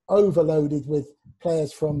overloaded with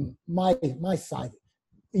players from my side,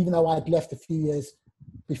 even though I'd left a few years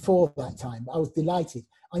before that time. I was delighted.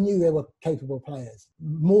 I knew they were capable players.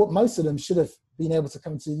 Most of them should have been able to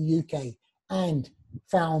come to the UK and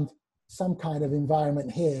found some kind of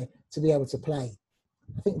environment here to be able to play.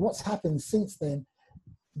 I think what's happened since then,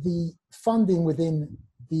 the funding within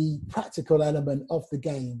the practical element of the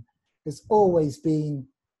game has always been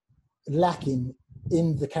lacking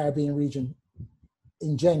in the Caribbean region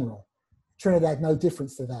in general. Trinidad, no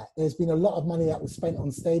difference to that. There's been a lot of money that was spent on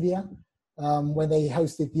stadia when they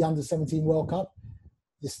hosted the Under-17 World Cup.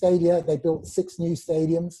 The stadia, they built 6 new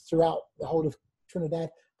stadiums throughout the whole of Trinidad,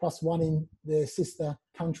 plus one in the sister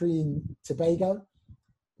country in Tobago.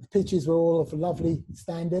 The pitches were all of a lovely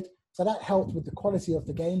standard. So that helped with the quality of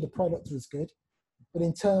the game. The product was good. But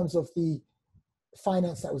in terms of the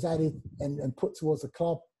finance that was added and put towards the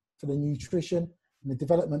club for the nutrition and the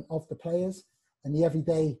development of the players and the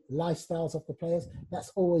everyday lifestyles of the players,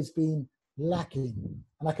 that's always been lacking.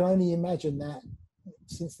 And I can only imagine that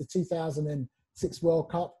since the 2006 World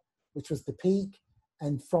Cup, which was the peak,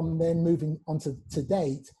 and from then moving on to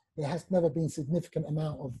date, there has never been significant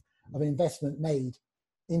amount of investment made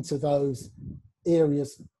into those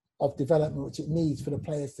areas of development which it needs for the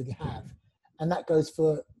players to have. And that goes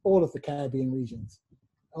for all of the Caribbean regions.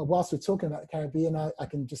 Whilst we're talking about the Caribbean, I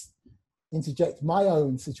can just interject my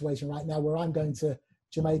own situation right now where I'm going to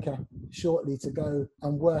Jamaica shortly to go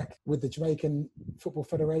and work with the Jamaican Football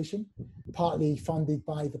Federation, partly funded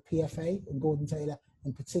by the PFA and Gordon Taylor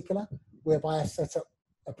in particular, whereby I set up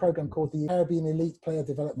a program called the Caribbean Elite Player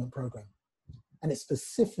Development Program. And it's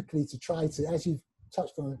specifically to try to, as you've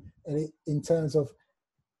touched on, in terms of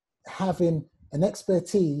having an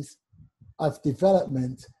expertise of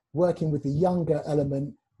development, working with the younger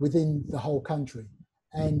element within the whole country.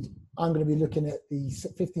 And I'm going to be looking at the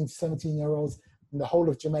 15 to 17-year-olds in the whole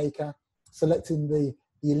of Jamaica, selecting the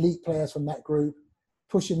elite players from that group,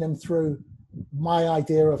 pushing them through my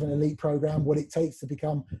idea of an elite program, what it takes to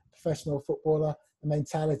become a professional footballer, the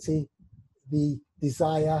mentality, the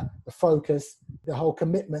desire, the focus, the whole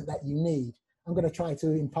commitment that you need. I'm going to try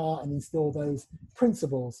to impart and instill those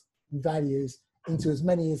principles and values into as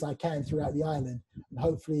many as I can throughout the island. And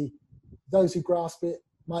hopefully those who grasp it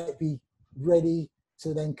might be ready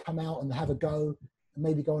to then come out and have a go and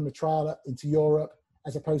maybe go on the trial into Europe,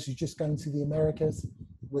 as opposed to just going to the Americas,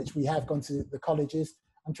 which we have gone to the colleges.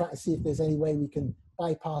 I'm trying to see if there's any way we can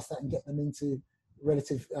bypass that and get them into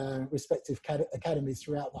respective academies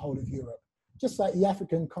throughout the whole of Europe. Just like the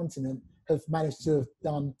African continent have managed to have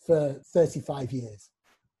done for 35 years.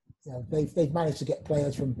 You know, they've managed to get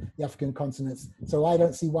players from the African continents. So I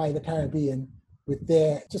don't see why the Caribbean, with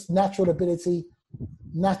their just natural ability,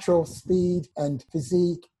 natural speed and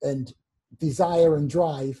physique and desire and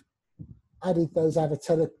drive, added those other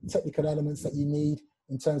technical elements that you need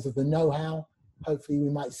in terms of the know-how. Hopefully we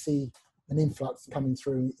might see an influx coming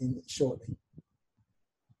through shortly.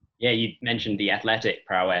 Yeah, you mentioned the athletic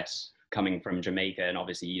prowess coming from Jamaica, and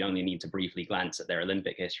obviously you only need to briefly glance at their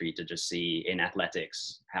Olympic history to just see in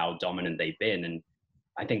athletics how dominant they've been. And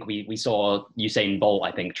I think we saw Usain Bolt,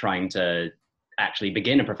 I think, trying to actually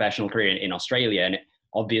begin a professional career in Australia. And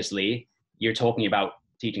obviously you're talking about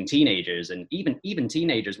teaching teenagers, and even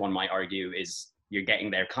teenagers, one might argue, is you're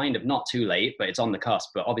getting there kind of not too late, but it's on the cusp.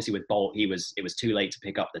 But obviously with Bolt, it was too late to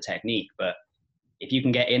pick up the technique. But if you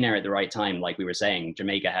can get in there at the right time, like we were saying,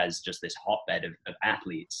 Jamaica has just this hotbed of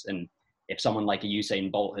athletes. And if someone like a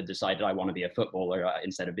Usain Bolt had decided, I want to be a footballer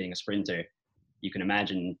instead of being a sprinter, you can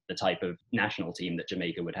imagine the type of national team that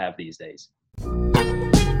Jamaica would have these days.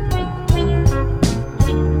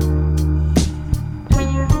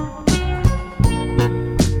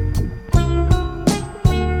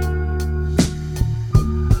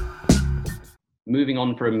 Moving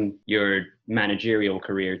on from your managerial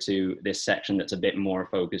career to this section that's a bit more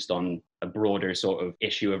focused on a broader sort of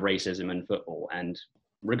issue of racism in football, and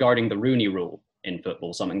regarding the Rooney Rule in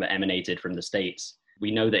football, something that emanated from the States.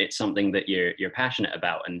 We know that it's something that you're passionate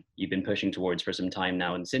about and you've been pushing towards for some time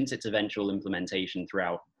now. And since its eventual implementation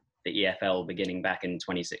throughout the EFL beginning back in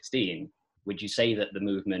 2016, would you say that the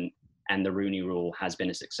movement and the Rooney Rule has been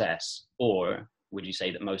a success? Or would you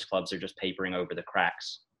say that most clubs are just papering over the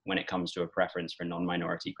cracks when it comes to a preference for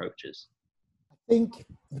non-minority coaches? I think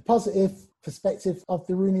the positive perspective of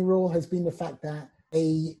the Rooney Rule has been the fact that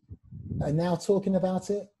they are now talking about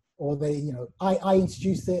it, or I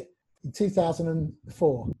introduced it in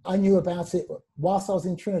 2004. I knew about it whilst I was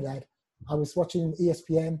in Trinidad. I was watching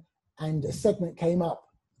ESPN and a segment came up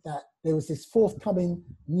that there was this forthcoming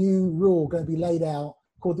new rule going to be laid out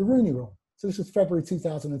called the Rooney Rule. So this was February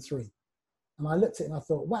 2003. And I looked at it and I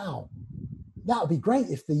thought, wow, that would be great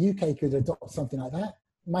if the UK could adopt something like that.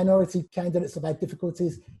 Minority candidates have had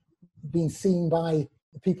difficulties being seen by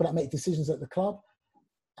the people that make decisions at the club.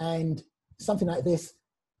 And something like this,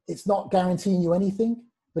 it's not guaranteeing you anything,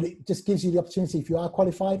 but it just gives you the opportunity, if you are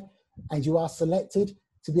qualified and you are selected,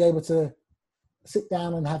 to be able to sit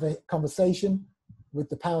down and have a conversation with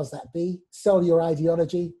the powers that be, sell your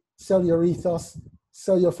ideology, sell your ethos,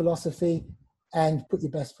 sell your philosophy, and put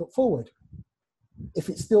your best foot forward. If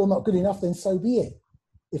it's still not good enough, then so be it.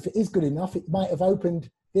 If it is good enough, it might have opened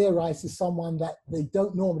their eyes to someone that they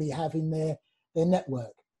don't normally have in their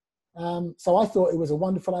network. So I thought it was a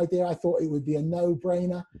wonderful idea. I thought it would be a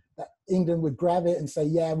no-brainer that England would grab it and say,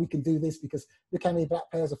 yeah, we can do this, because look how many black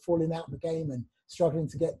players are falling out of the game and struggling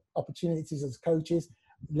to get opportunities as coaches.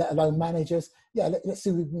 let alone managers. Yeah, let's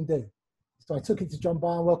see what we can do. So I took it to John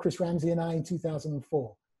Barnwell, Chris Ramsey and I in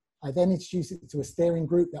 2004. I then introduced it to a steering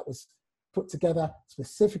group that was put together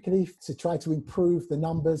specifically to try to improve the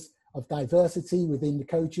numbers of diversity within the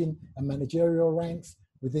coaching and managerial ranks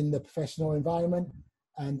within the professional environment.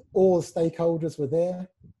 And all the stakeholders were there,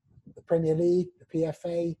 the Premier League, the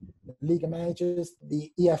PFA, the League of Managers,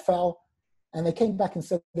 the EFL, and they came back and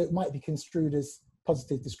said that it might be construed as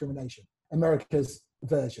positive discrimination, America's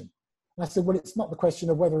version. And I said, well, it's not the question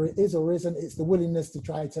of whether it is or isn't, it's the willingness to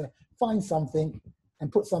try to find something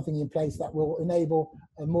and put something in place that will enable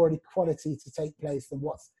a more equality to take place than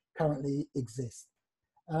what's currently exists.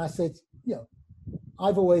 And I said,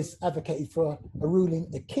 I've always advocated for a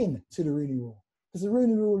ruling akin to the Rooney Rule, because the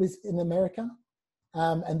Rooney Rule is in America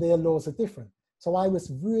and their laws are different. So I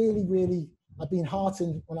was really, I've been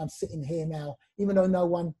heartened when I'm sitting here now, even though no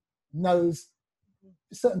one knows,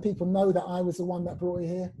 certain people know that I was the one that brought it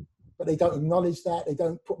here, but they don't acknowledge that, they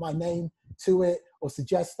don't put my name to it or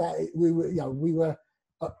suggest that we were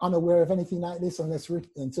unaware of anything like this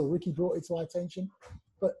until Ricky brought it to our attention.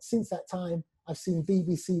 But since that time, I've seen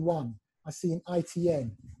BBC One, I've seen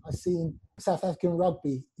ITN, I've seen South African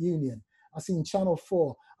Rugby Union, I've seen Channel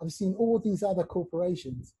 4, I've seen all these other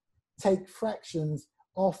corporations take fractions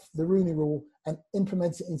off the Rooney Rule and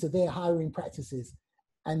implement it into their hiring practices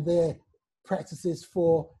and their practices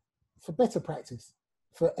for better practice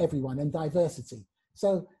for everyone and diversity.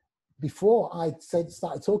 So before I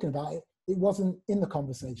started talking about it, it wasn't in the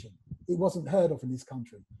conversation. It wasn't heard of in this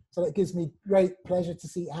country. So that gives me great pleasure to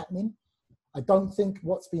see it happening. I don't think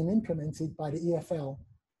what's being implemented by the EFL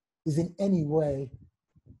is in any way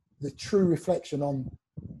the true reflection on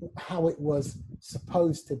how it was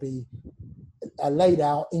supposed to be laid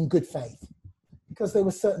out in good faith. Because there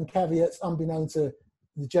were certain caveats unbeknown to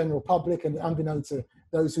the general public and unbeknown to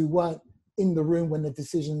those who weren't in the room when the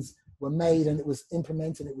decisions were made and it was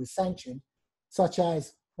implemented, it was sanctioned, such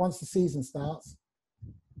as once the season starts,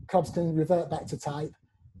 clubs can revert back to type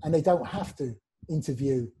and they don't have to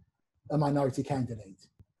interview a minority candidate.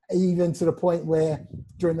 Even to the point where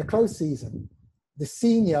during the closed season, the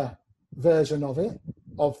senior version of it,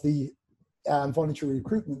 of the voluntary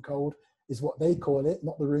recruitment code, is what they call it,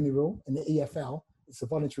 not the Rooney Rule in the EFL, it's the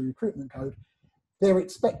voluntary recruitment code. They're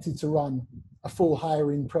expected to run a full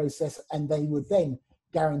hiring process and they would then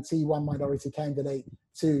guarantee one minority candidate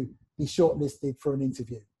to be shortlisted for an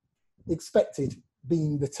interview. Expected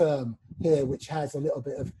being the term here, which has a little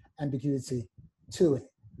bit of ambiguity to it.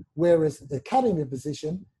 Whereas the academy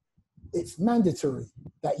position, it's mandatory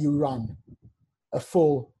that you run a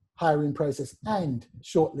full hiring process and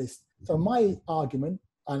shortlist. So my argument,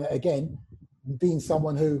 and again, being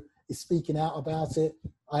someone who is speaking out about it,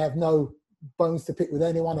 I have no bones to pick with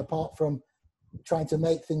anyone apart from trying to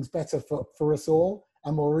make things better for us all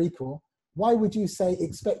and more equal. Why would you say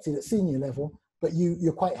expected at senior level, but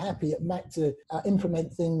you're quite happy at MAC to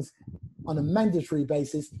implement things on a mandatory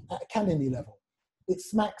basis at academy level? It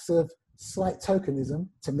smacks of slight tokenism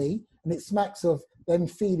to me, and it smacks of them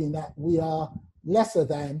feeling that we are lesser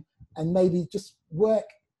than, and maybe just work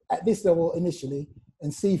at this level initially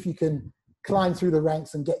and see if you can climb through the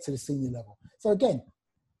ranks and get to the senior level. So again,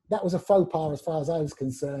 that was a faux pas as far as I was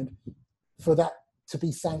concerned for that to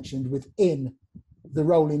be sanctioned within the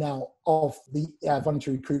rolling out of the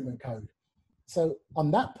voluntary recruitment code. So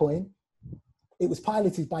on that point, it was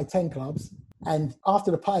piloted by 10 clubs, and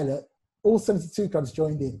after the pilot, all 72 clubs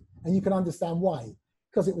joined in. And you can understand why,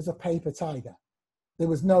 because it was a paper tiger. There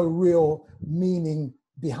was no real meaning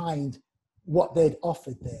behind what they'd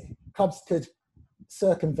offered there. Clubs could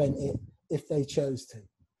circumvent it if they chose to,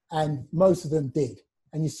 and most of them did.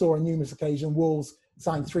 And you saw on numerous occasions, Wolves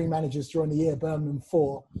signed 3 managers during the year, Birmingham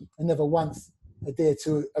 4, and never once adhered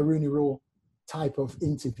to a Rooney Rule type of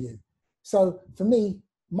interview. So for me,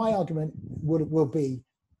 my argument will be,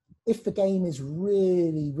 if the game is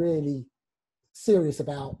really, really serious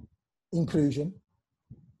about inclusion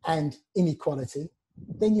and inequality,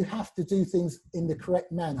 then you have to do things in the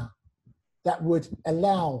correct manner that would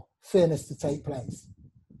allow fairness to take place.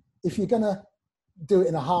 If you're going to do it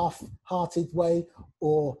in a half-hearted way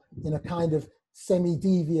or in a kind of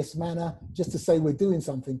semi-devious manner just to say we're doing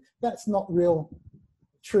something, that's not real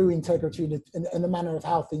true integrity and the manner of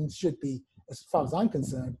how things should be, as far as I'm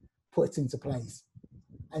concerned, put into place.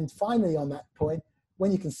 And finally, on that point,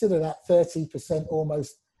 when you consider that 30%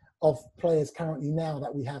 almost of players currently now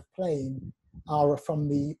that we have playing are from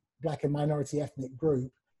the Black and minority ethnic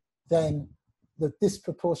group, then the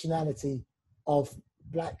disproportionality of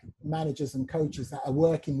Black managers and coaches that are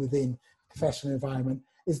working within professional environment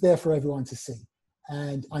is there for everyone to see.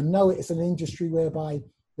 And I know it's an industry whereby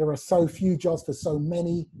there are so few jobs for so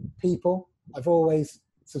many people. I've always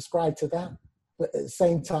subscribed to that. But at the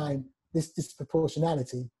same time, this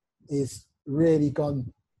disproportionality is really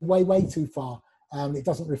gone way, way too far. It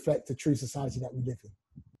doesn't reflect the true society that we live in.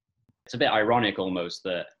 It's a bit ironic almost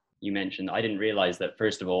that you mentioned. I didn't realize that,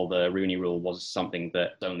 first of all, the Rooney Rule was something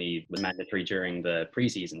that only was mandatory during the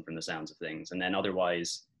preseason from the sounds of things. And then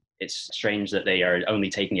otherwise, it's strange that they are only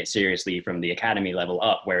taking it seriously from the academy level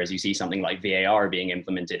up, whereas you see something like VAR being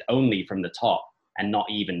implemented only from the top and not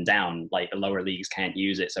even down, like the lower leagues can't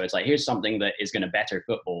use it. So it's like, here's something that is going to better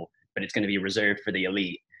football, but it's going to be reserved for the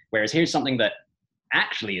elite. Whereas here's something that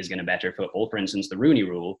actually is going to better football, for instance, the Rooney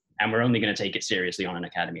Rule, and we're only going to take it seriously on an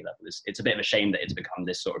academy level. It's a bit of a shame that it's become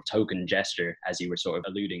this sort of token gesture, as you were sort of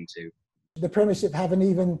alluding to. The Premiership haven't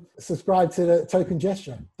even subscribed to the token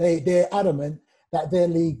gesture. They're adamant that their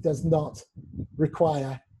league does not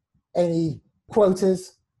require any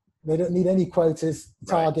quotas. They don't need any quotas,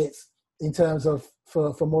 targets, right, in terms of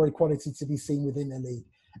for more equality to be seen within the league.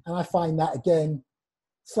 And I find that, again,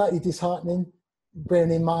 slightly disheartening,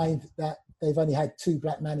 bearing in mind that they've only had 2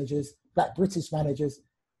 black British managers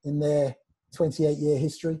in their 28-year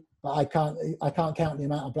history. But I can't count the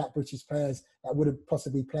amount of black British players that would have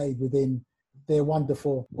possibly played within their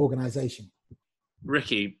wonderful organisation.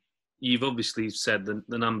 Ricky, you've obviously said that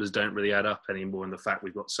the numbers don't really add up anymore, and the fact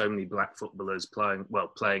we've got so many black footballers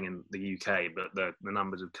playing in the UK, but the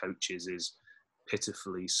numbers of coaches is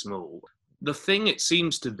pitifully small. The thing it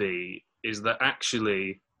seems to be is that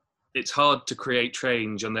actually it's hard to create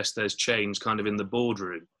change unless there's change kind of in the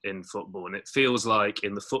boardroom in football. And it feels like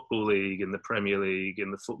in the Football League, in the Premier League, in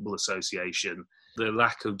the Football Association, the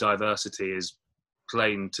lack of diversity is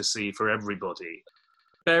plain to see for everybody.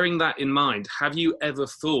 Bearing that in mind, have you ever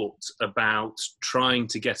thought about trying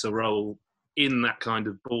to get a role in that kind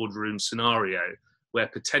of boardroom scenario where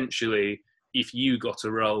potentially if you got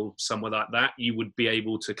a role somewhere like that, you would be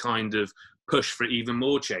able to kind of push for even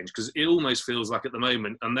more change? Because it almost feels like at the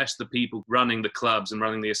moment, unless the people running the clubs and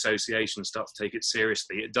running the association start to take it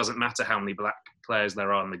seriously, it doesn't matter how many black players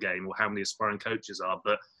there are in the game or how many aspiring coaches are,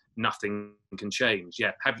 but nothing can change.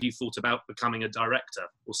 Yeah. Have you thought about becoming a director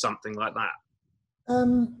or something like that?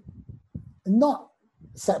 Not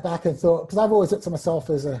sat back and thought, because I've always looked at myself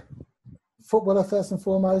as a footballer first and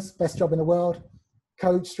foremost, best job in the world,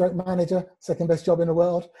 coach, stroke manager, second best job in the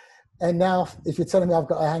world. And now if you're telling me I've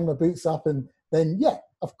got to hang my boots up, and then, yeah,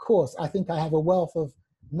 of course, I think I have a wealth of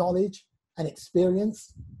knowledge and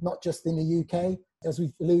experience, not just in the UK, as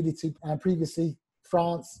we've alluded to previously,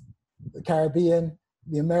 France, the Caribbean,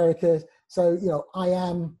 the Americas. So, I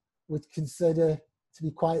would consider to be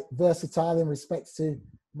quite versatile in respect to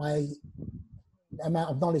my amount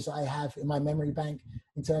of knowledge that I have in my memory bank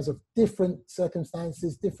in terms of different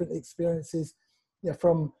circumstances, different experiences,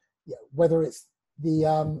 from whether it's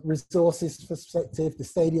the resources perspective, the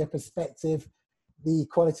stadia perspective, the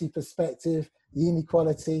quality perspective, the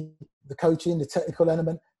inequality, the coaching, the technical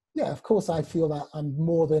element. Yeah, of course, I feel that I'm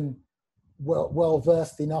more than well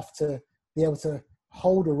versed enough to be able to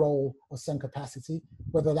hold a role of some capacity,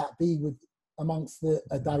 whether that be amongst the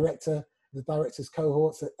director's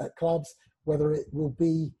cohorts at clubs, whether it will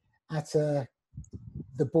be at the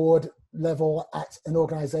board level at an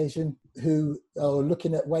organisation who are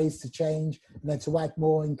looking at ways to change and then to add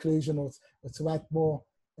more inclusion or to add more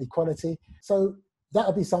equality. So that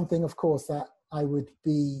would be something, of course, that I would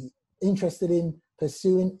be interested in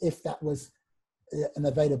pursuing if that was an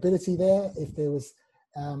availability there, if there was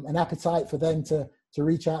an appetite for them to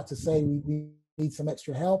reach out to say we need some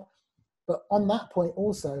extra help. But on that point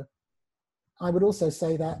also, I would also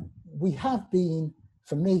say that we have been,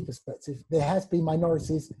 from me perspective, there has been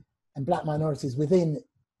minorities and black minorities within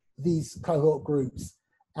these cohort groups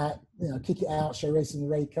at, Kick It Out, Show Racing the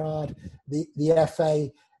Red Card, the FA,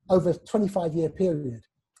 over a 25-year period.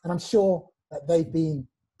 And I'm sure that they've been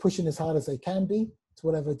pushing as hard as they can be to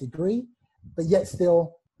whatever degree, but yet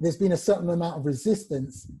still there's been a certain amount of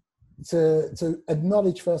resistance to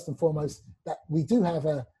acknowledge first and foremost that we do have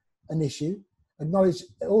an issue, acknowledge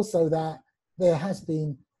also that there has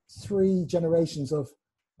been 3 generations of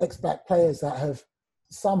ex-black players that have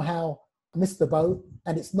somehow missed the boat,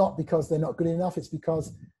 and it's not because they're not good enough, it's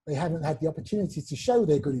because they haven't had the opportunity to show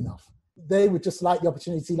they're good enough. They would just like the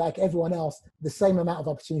opportunity, like everyone else, the same amount of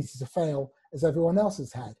opportunity to fail as everyone else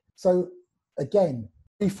has had. So again,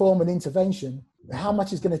 reform and intervention, how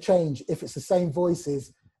much is going to change if it's the same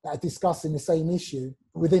voices that are discussing the same issue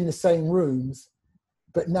within the same rooms,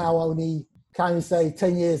 but now only, can we say,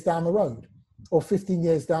 10 years down the road or 15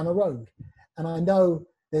 years down the road? And I know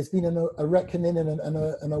there's been a reckoning and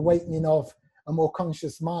an awakening of a more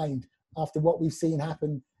conscious mind after what we've seen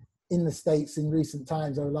happen in the States in recent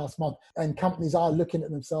times over the last month. And companies are looking at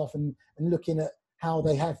themselves and looking at how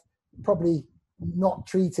they have probably not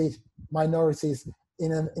treated minorities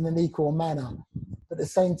in an equal manner. But at the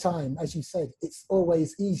same time, as you said, it's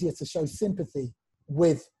always easier to show sympathy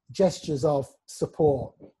with gestures of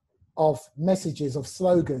support, of messages, of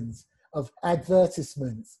slogans, of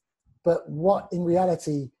advertisements. But what in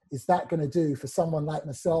reality is that going to do for someone like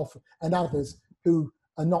myself and others who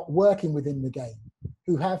are not working within the game,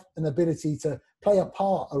 who have an ability to play a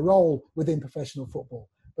part, a role within professional football,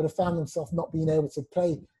 but have found themselves not being able to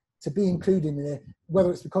play, to be included in there,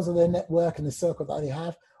 whether it's because of their network and the circle that they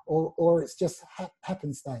have, or it's just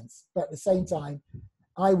happenstance. But at the same time,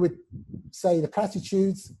 I would say the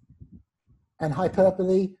platitudes and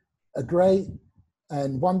hyperbole are great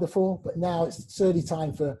and wonderful, but now it's certainly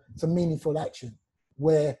time for some meaningful action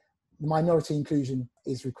where minority inclusion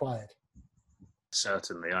is required.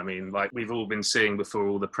 Certainly. I mean, like we've all been seeing before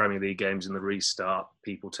all the Premier League games in the restart,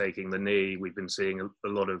 people taking the knee. We've been seeing a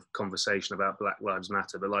lot of conversation about Black Lives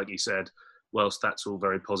Matter. But like you said, whilst that's all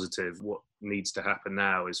very positive, what needs to happen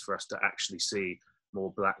now is for us to actually see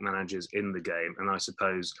more black managers in the game. And I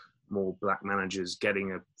suppose more black managers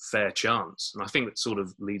getting a fair chance. And I think that sort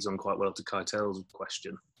of leads on quite well to Keitel's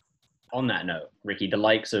question. On that note, Ricky, the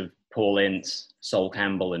likes of Paul Ince, Sol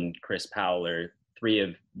Campbell and Chris Powell are three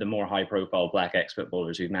of the more high-profile black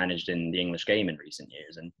ex-footballers who've managed in the English game in recent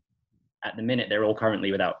years. And at the minute, they're all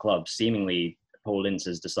currently without clubs. Seemingly, Paul Ince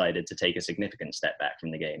has decided to take a significant step back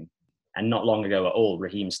from the game. And not long ago at all,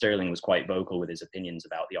 Raheem Sterling was quite vocal with his opinions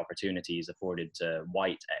about the opportunities afforded to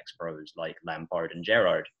white ex-pros like Lampard and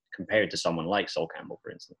Gerrard, compared to someone like Sol Campbell,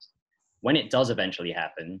 for instance. When it does eventually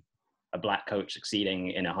happen, a black coach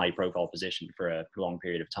succeeding in a high-profile position for a prolonged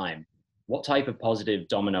period of time, what type of positive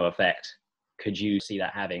domino effect could you see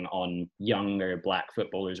that having on younger black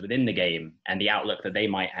footballers within the game and the outlook that they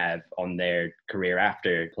might have on their career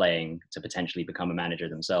after playing to potentially become a manager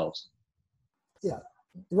themselves? Yeah,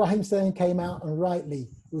 Raheem Sterling came out, and rightly,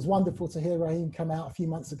 it was wonderful to hear Raheem come out a few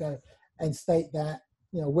months ago and state that,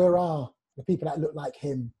 you know, where are the people that look like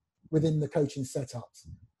him within the coaching setups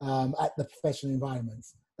at the professional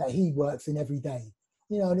environments that he works in every day.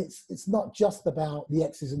 You know, and it's not just about the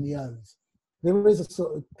X's and the O's. There is a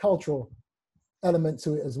sort of cultural element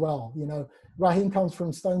to it as well. You know, Raheem comes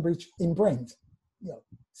from Stonebridge in Brent. You know,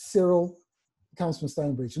 Cyril comes from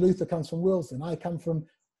Stonebridge. Luther comes from Wilson. I come from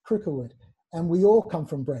Cricklewood. And we all come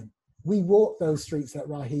from Brent. We walked those streets that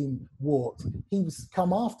Raheem walked. He was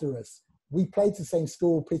come after us. We played the same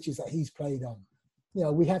school pitches that he's played on. You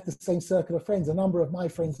know, we have the same circle of friends. A number of my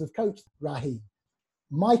friends have coached Raheem.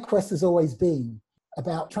 My quest has always been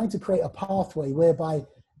about trying to create a pathway whereby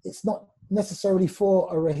it's not necessarily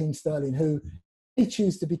for a Raheem Sterling who may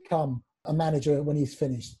choose to become a manager when he's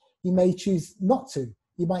finished. He may choose not to.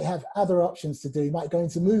 He might have other options to do. He might go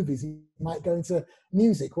into movies. He might go into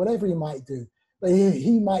music, whatever he might do. But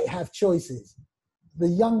he might have choices. The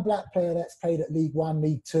young black player that's played at League One,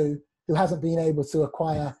 League Two, who hasn't been able to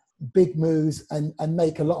acquire big moves and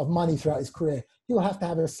make a lot of money throughout his career, he'll have to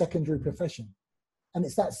have a secondary profession. And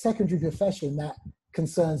it's that secondary profession that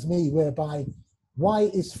concerns me, whereby why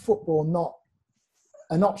is football not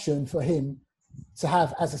an option for him to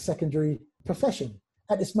have as a secondary profession?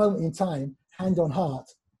 At this moment in time, hand on heart,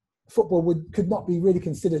 football could not be really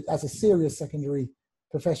considered as a serious secondary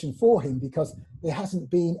profession for him, because there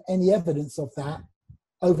hasn't been any evidence of that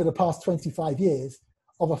over the past 25 years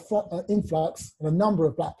of an influx of a number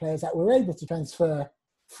of black players that were able to transfer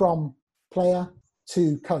from player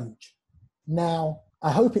to coach. Now,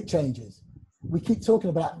 I hope it changes. We keep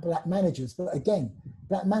talking about black managers, but again,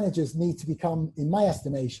 black managers need to become, in my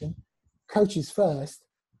estimation, coaches first,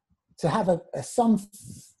 to have some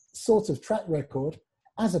sort of track record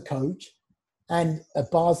as a coach and a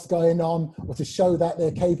buzz going on, or to show that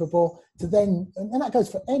they're capable, to then, and that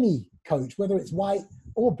goes for any coach, whether it's white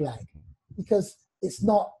or black, because it's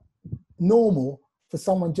not normal for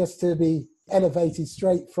someone just to be elevated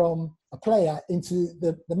straight from a player into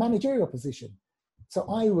the managerial position. So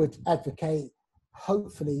I would advocate,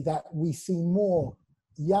 hopefully, that we see more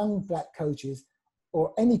young black coaches,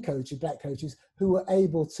 or any coaches, black coaches, who are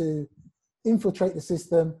able to infiltrate the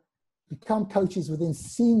system, become coaches within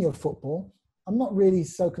senior football. I'm not really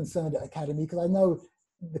so concerned at academy, because I know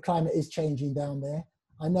the climate is changing down there.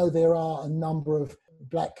 I know there are a number of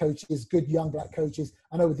black coaches, good young black coaches.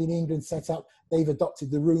 I know within England setup, they've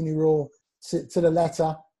adopted the Rooney Rule to the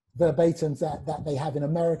letter, verbatim that they have in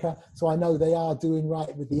America. So I know they are doing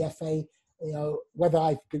right with the FA. You know, whether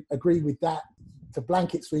I agree with that to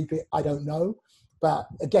blanket sweep it, I don't know. But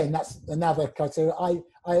again, that's another criteria. I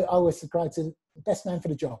always subscribe to the best man for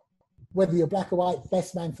the job. whether you're black or white,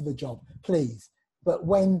 best man for the job, please. But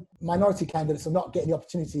when minority candidates are not getting the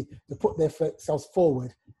opportunity to put themselves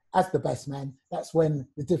forward as the best man, that's when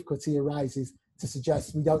the difficulty arises to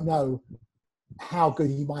suggest we don't know how good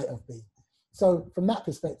he might have been. So from that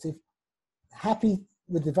perspective, happy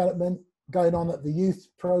with development going on at the youth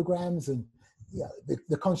programs and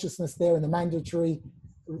the consciousness there and the mandatory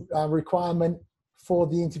requirement for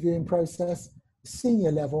the interviewing process,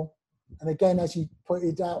 senior level. And again, as you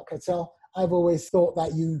pointed out, Cattell, I've always thought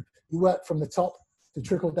that you work from the top to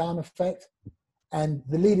trickle down effect. And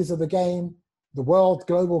the leaders of the game, the world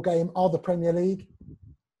global game, are the Premier League.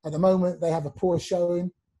 At the moment, they have a poor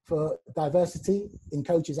showing for diversity in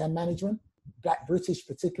coaches and management. Black British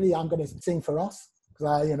particularly, I'm going to sing for us,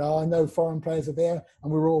 because I know foreign players are there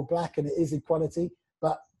and we're all black and it is equality,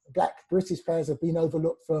 but black British players have been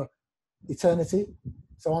overlooked for eternity.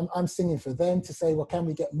 So I'm singing for them to say, well, can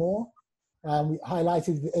we get more? We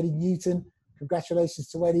highlighted Eddie Newton. Congratulations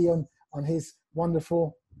to Eddie on his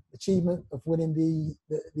wonderful achievement of winning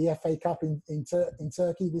the FA Cup in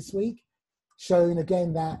Turkey this week, showing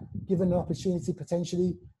again that given an opportunity,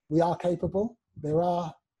 potentially we are capable. There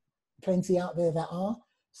are plenty out there that are.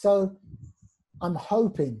 So I'm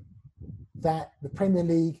hoping that the Premier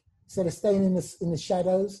League, instead of staying in the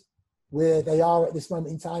shadows where they are at this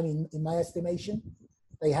moment in time, in my estimation,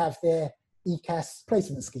 they have their ECAS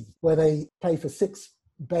placement scheme where they pay for 6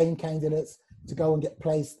 BAME candidates to go and get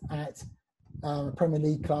placed at a Premier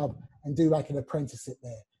League club and do like an apprenticeship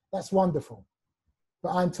there. That's wonderful.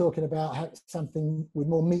 But I'm talking about something with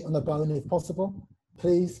more meat on the bone if possible.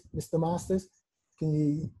 Please, Mr. Masters, can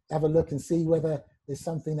you have a look and see whether there's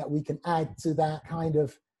something that we can add to that, kind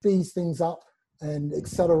of speeds things up and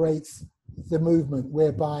accelerates the movement,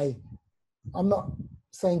 whereby I'm not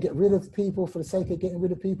saying get rid of people for the sake of getting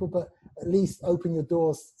rid of people, but at least open your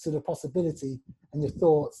doors to the possibility and your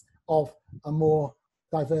thoughts of a more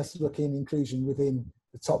diverse looking inclusion within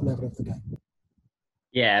the top level of the game.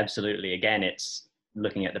 Yeah, absolutely. Again, it's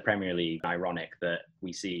looking at the Premier League, ironic that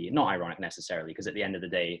we see, not ironic necessarily, because at the end of the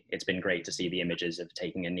day, it's been great to see the images of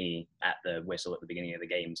taking a knee at the whistle at the beginning of the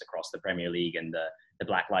games across the Premier League and the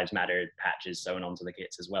Black Lives Matter patches sewn onto the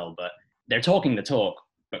kits as well. But they're talking the talk,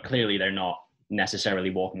 but clearly they're not necessarily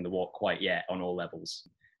walking the walk quite yet on all levels.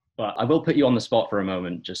 But I will put you on the spot for a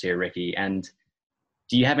moment just here, Ricky. And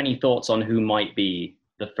do you have any thoughts on who might be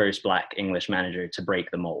the first black English manager to break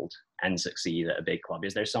the mold and succeed at a big club?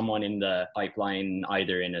 Is there someone in the pipeline,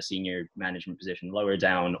 either in a senior management position lower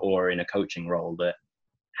down or in a coaching role, that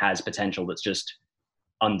has potential that's just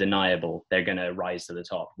undeniable? They're going to rise to the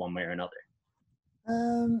top one way or another.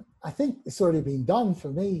 I think it's already been done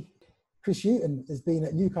for me. Chris Hughton has been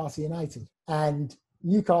at Newcastle United, and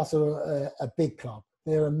Newcastle are a big club.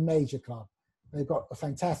 They're a major club. They've got a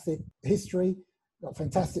fantastic history, got a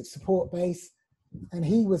fantastic support base, and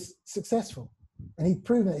he was successful. And he'd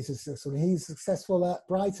proven that he's successful. He's successful at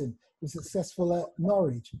Brighton. He's successful at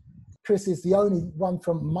Norwich. Chris is the only one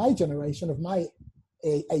from my generation, of my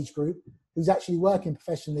age group, who's actually working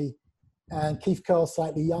professionally. And Keith Curle's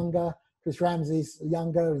slightly younger. Chris Ramsey's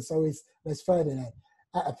younger, and so is Les Ferdinand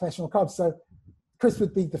at a professional club. So Chris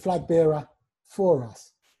would be the flag bearer for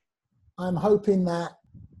us. I'm hoping that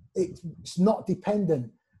it's not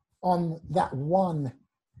dependent on that one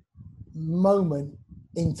moment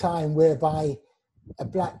in time whereby a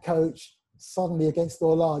black coach suddenly, against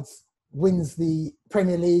all odds, wins the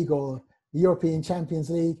Premier League or the European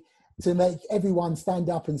Champions League, to make everyone stand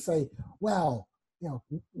up and say, well,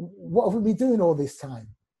 what have we been doing all this time?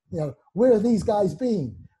 Where have these guys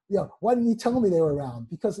been? Why didn't you tell me they were around?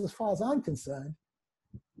 Because as far as I'm concerned,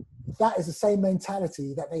 that is the same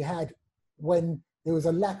mentality that they had when there was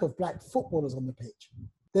a lack of black footballers on the pitch.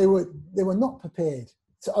 They were not prepared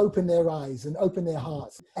to open their eyes and open their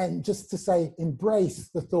hearts and just to say, embrace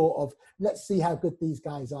the thought of, let's see how good these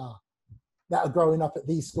guys are that are growing up at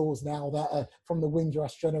these schools now, that are from the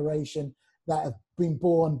Windrush generation, that have been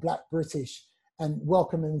born black British, and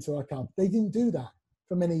welcome them into our club. They didn't do that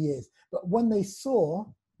for many years. But when they saw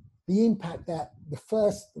the impact that the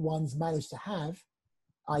first ones managed to have,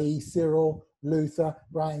 i.e. Cyril, Luther,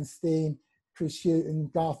 Brian Steen, Chris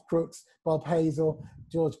Hughton, Garth Crooks, Bob Hazel,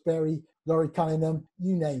 George Berry, Laurie Cunningham,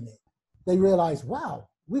 you name it. They realised, wow,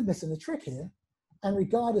 we're missing a trick here. And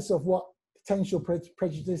regardless of what potential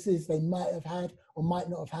prejudices they might have had or might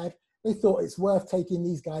not have had, they thought it's worth taking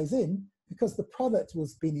these guys in because the product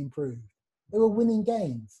was being improved. They were winning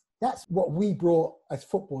games. That's what we brought as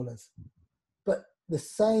footballers. But the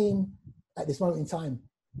same at this moment in time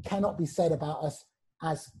cannot be said about us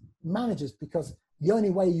as managers, because the only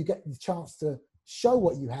way you get the chance to show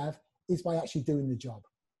what you have is by actually doing the job.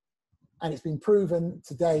 And it's been proven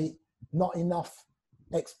today not enough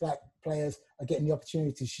ex-black players are getting the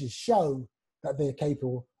opportunity to show that they're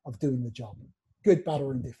capable of doing the job, good, bad,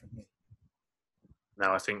 or indifferently.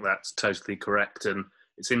 No, I think that's totally correct. And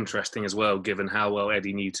it's interesting as well, given how well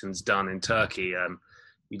Eddie Newton's done in Turkey.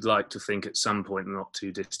 You'd like to think at some point in the not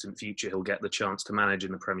too distant future, he'll get the chance to manage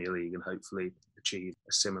in the Premier League and hopefully achieve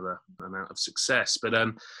a similar amount of success. But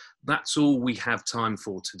that's all we have time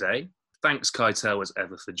for today. Thanks, Keitel, as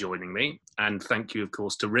ever, for joining me. And thank you, of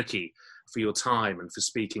course, to Ricky for your time and for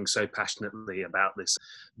speaking so passionately about this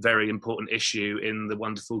very important issue in the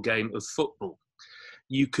wonderful game of football.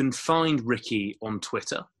 You can find Ricky on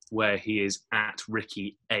Twitter, where he is at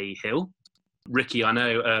Ricky A. Hill. Ricky, I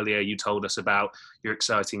know earlier you told us about your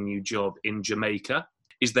exciting new job in Jamaica.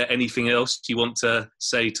 Is there anything else you want to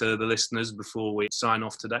say to the listeners before we sign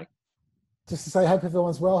off today? Just to say, hope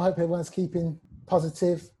everyone's well, hope everyone's keeping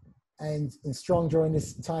positive and strong during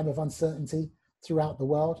this time of uncertainty throughout the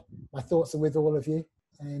world. My thoughts are with all of you.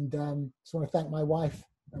 And just want to thank my wife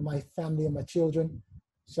and my family and my children,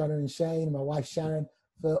 Shona and Shane, and my wife Sharon,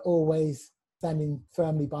 for always standing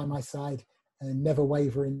firmly by my side and never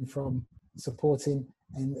wavering from supporting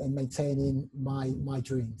and maintaining my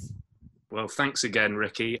dreams. Well, thanks again,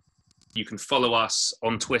 Ricky. You can follow us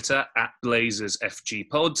on Twitter at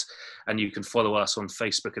BlazersFGPod, and you can follow us on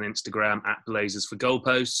Facebook and Instagram at Blazers for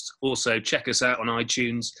Goalposts. Also, check us out on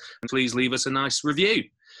iTunes and please leave us a nice review.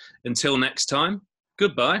 Until next time,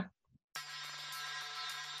 goodbye.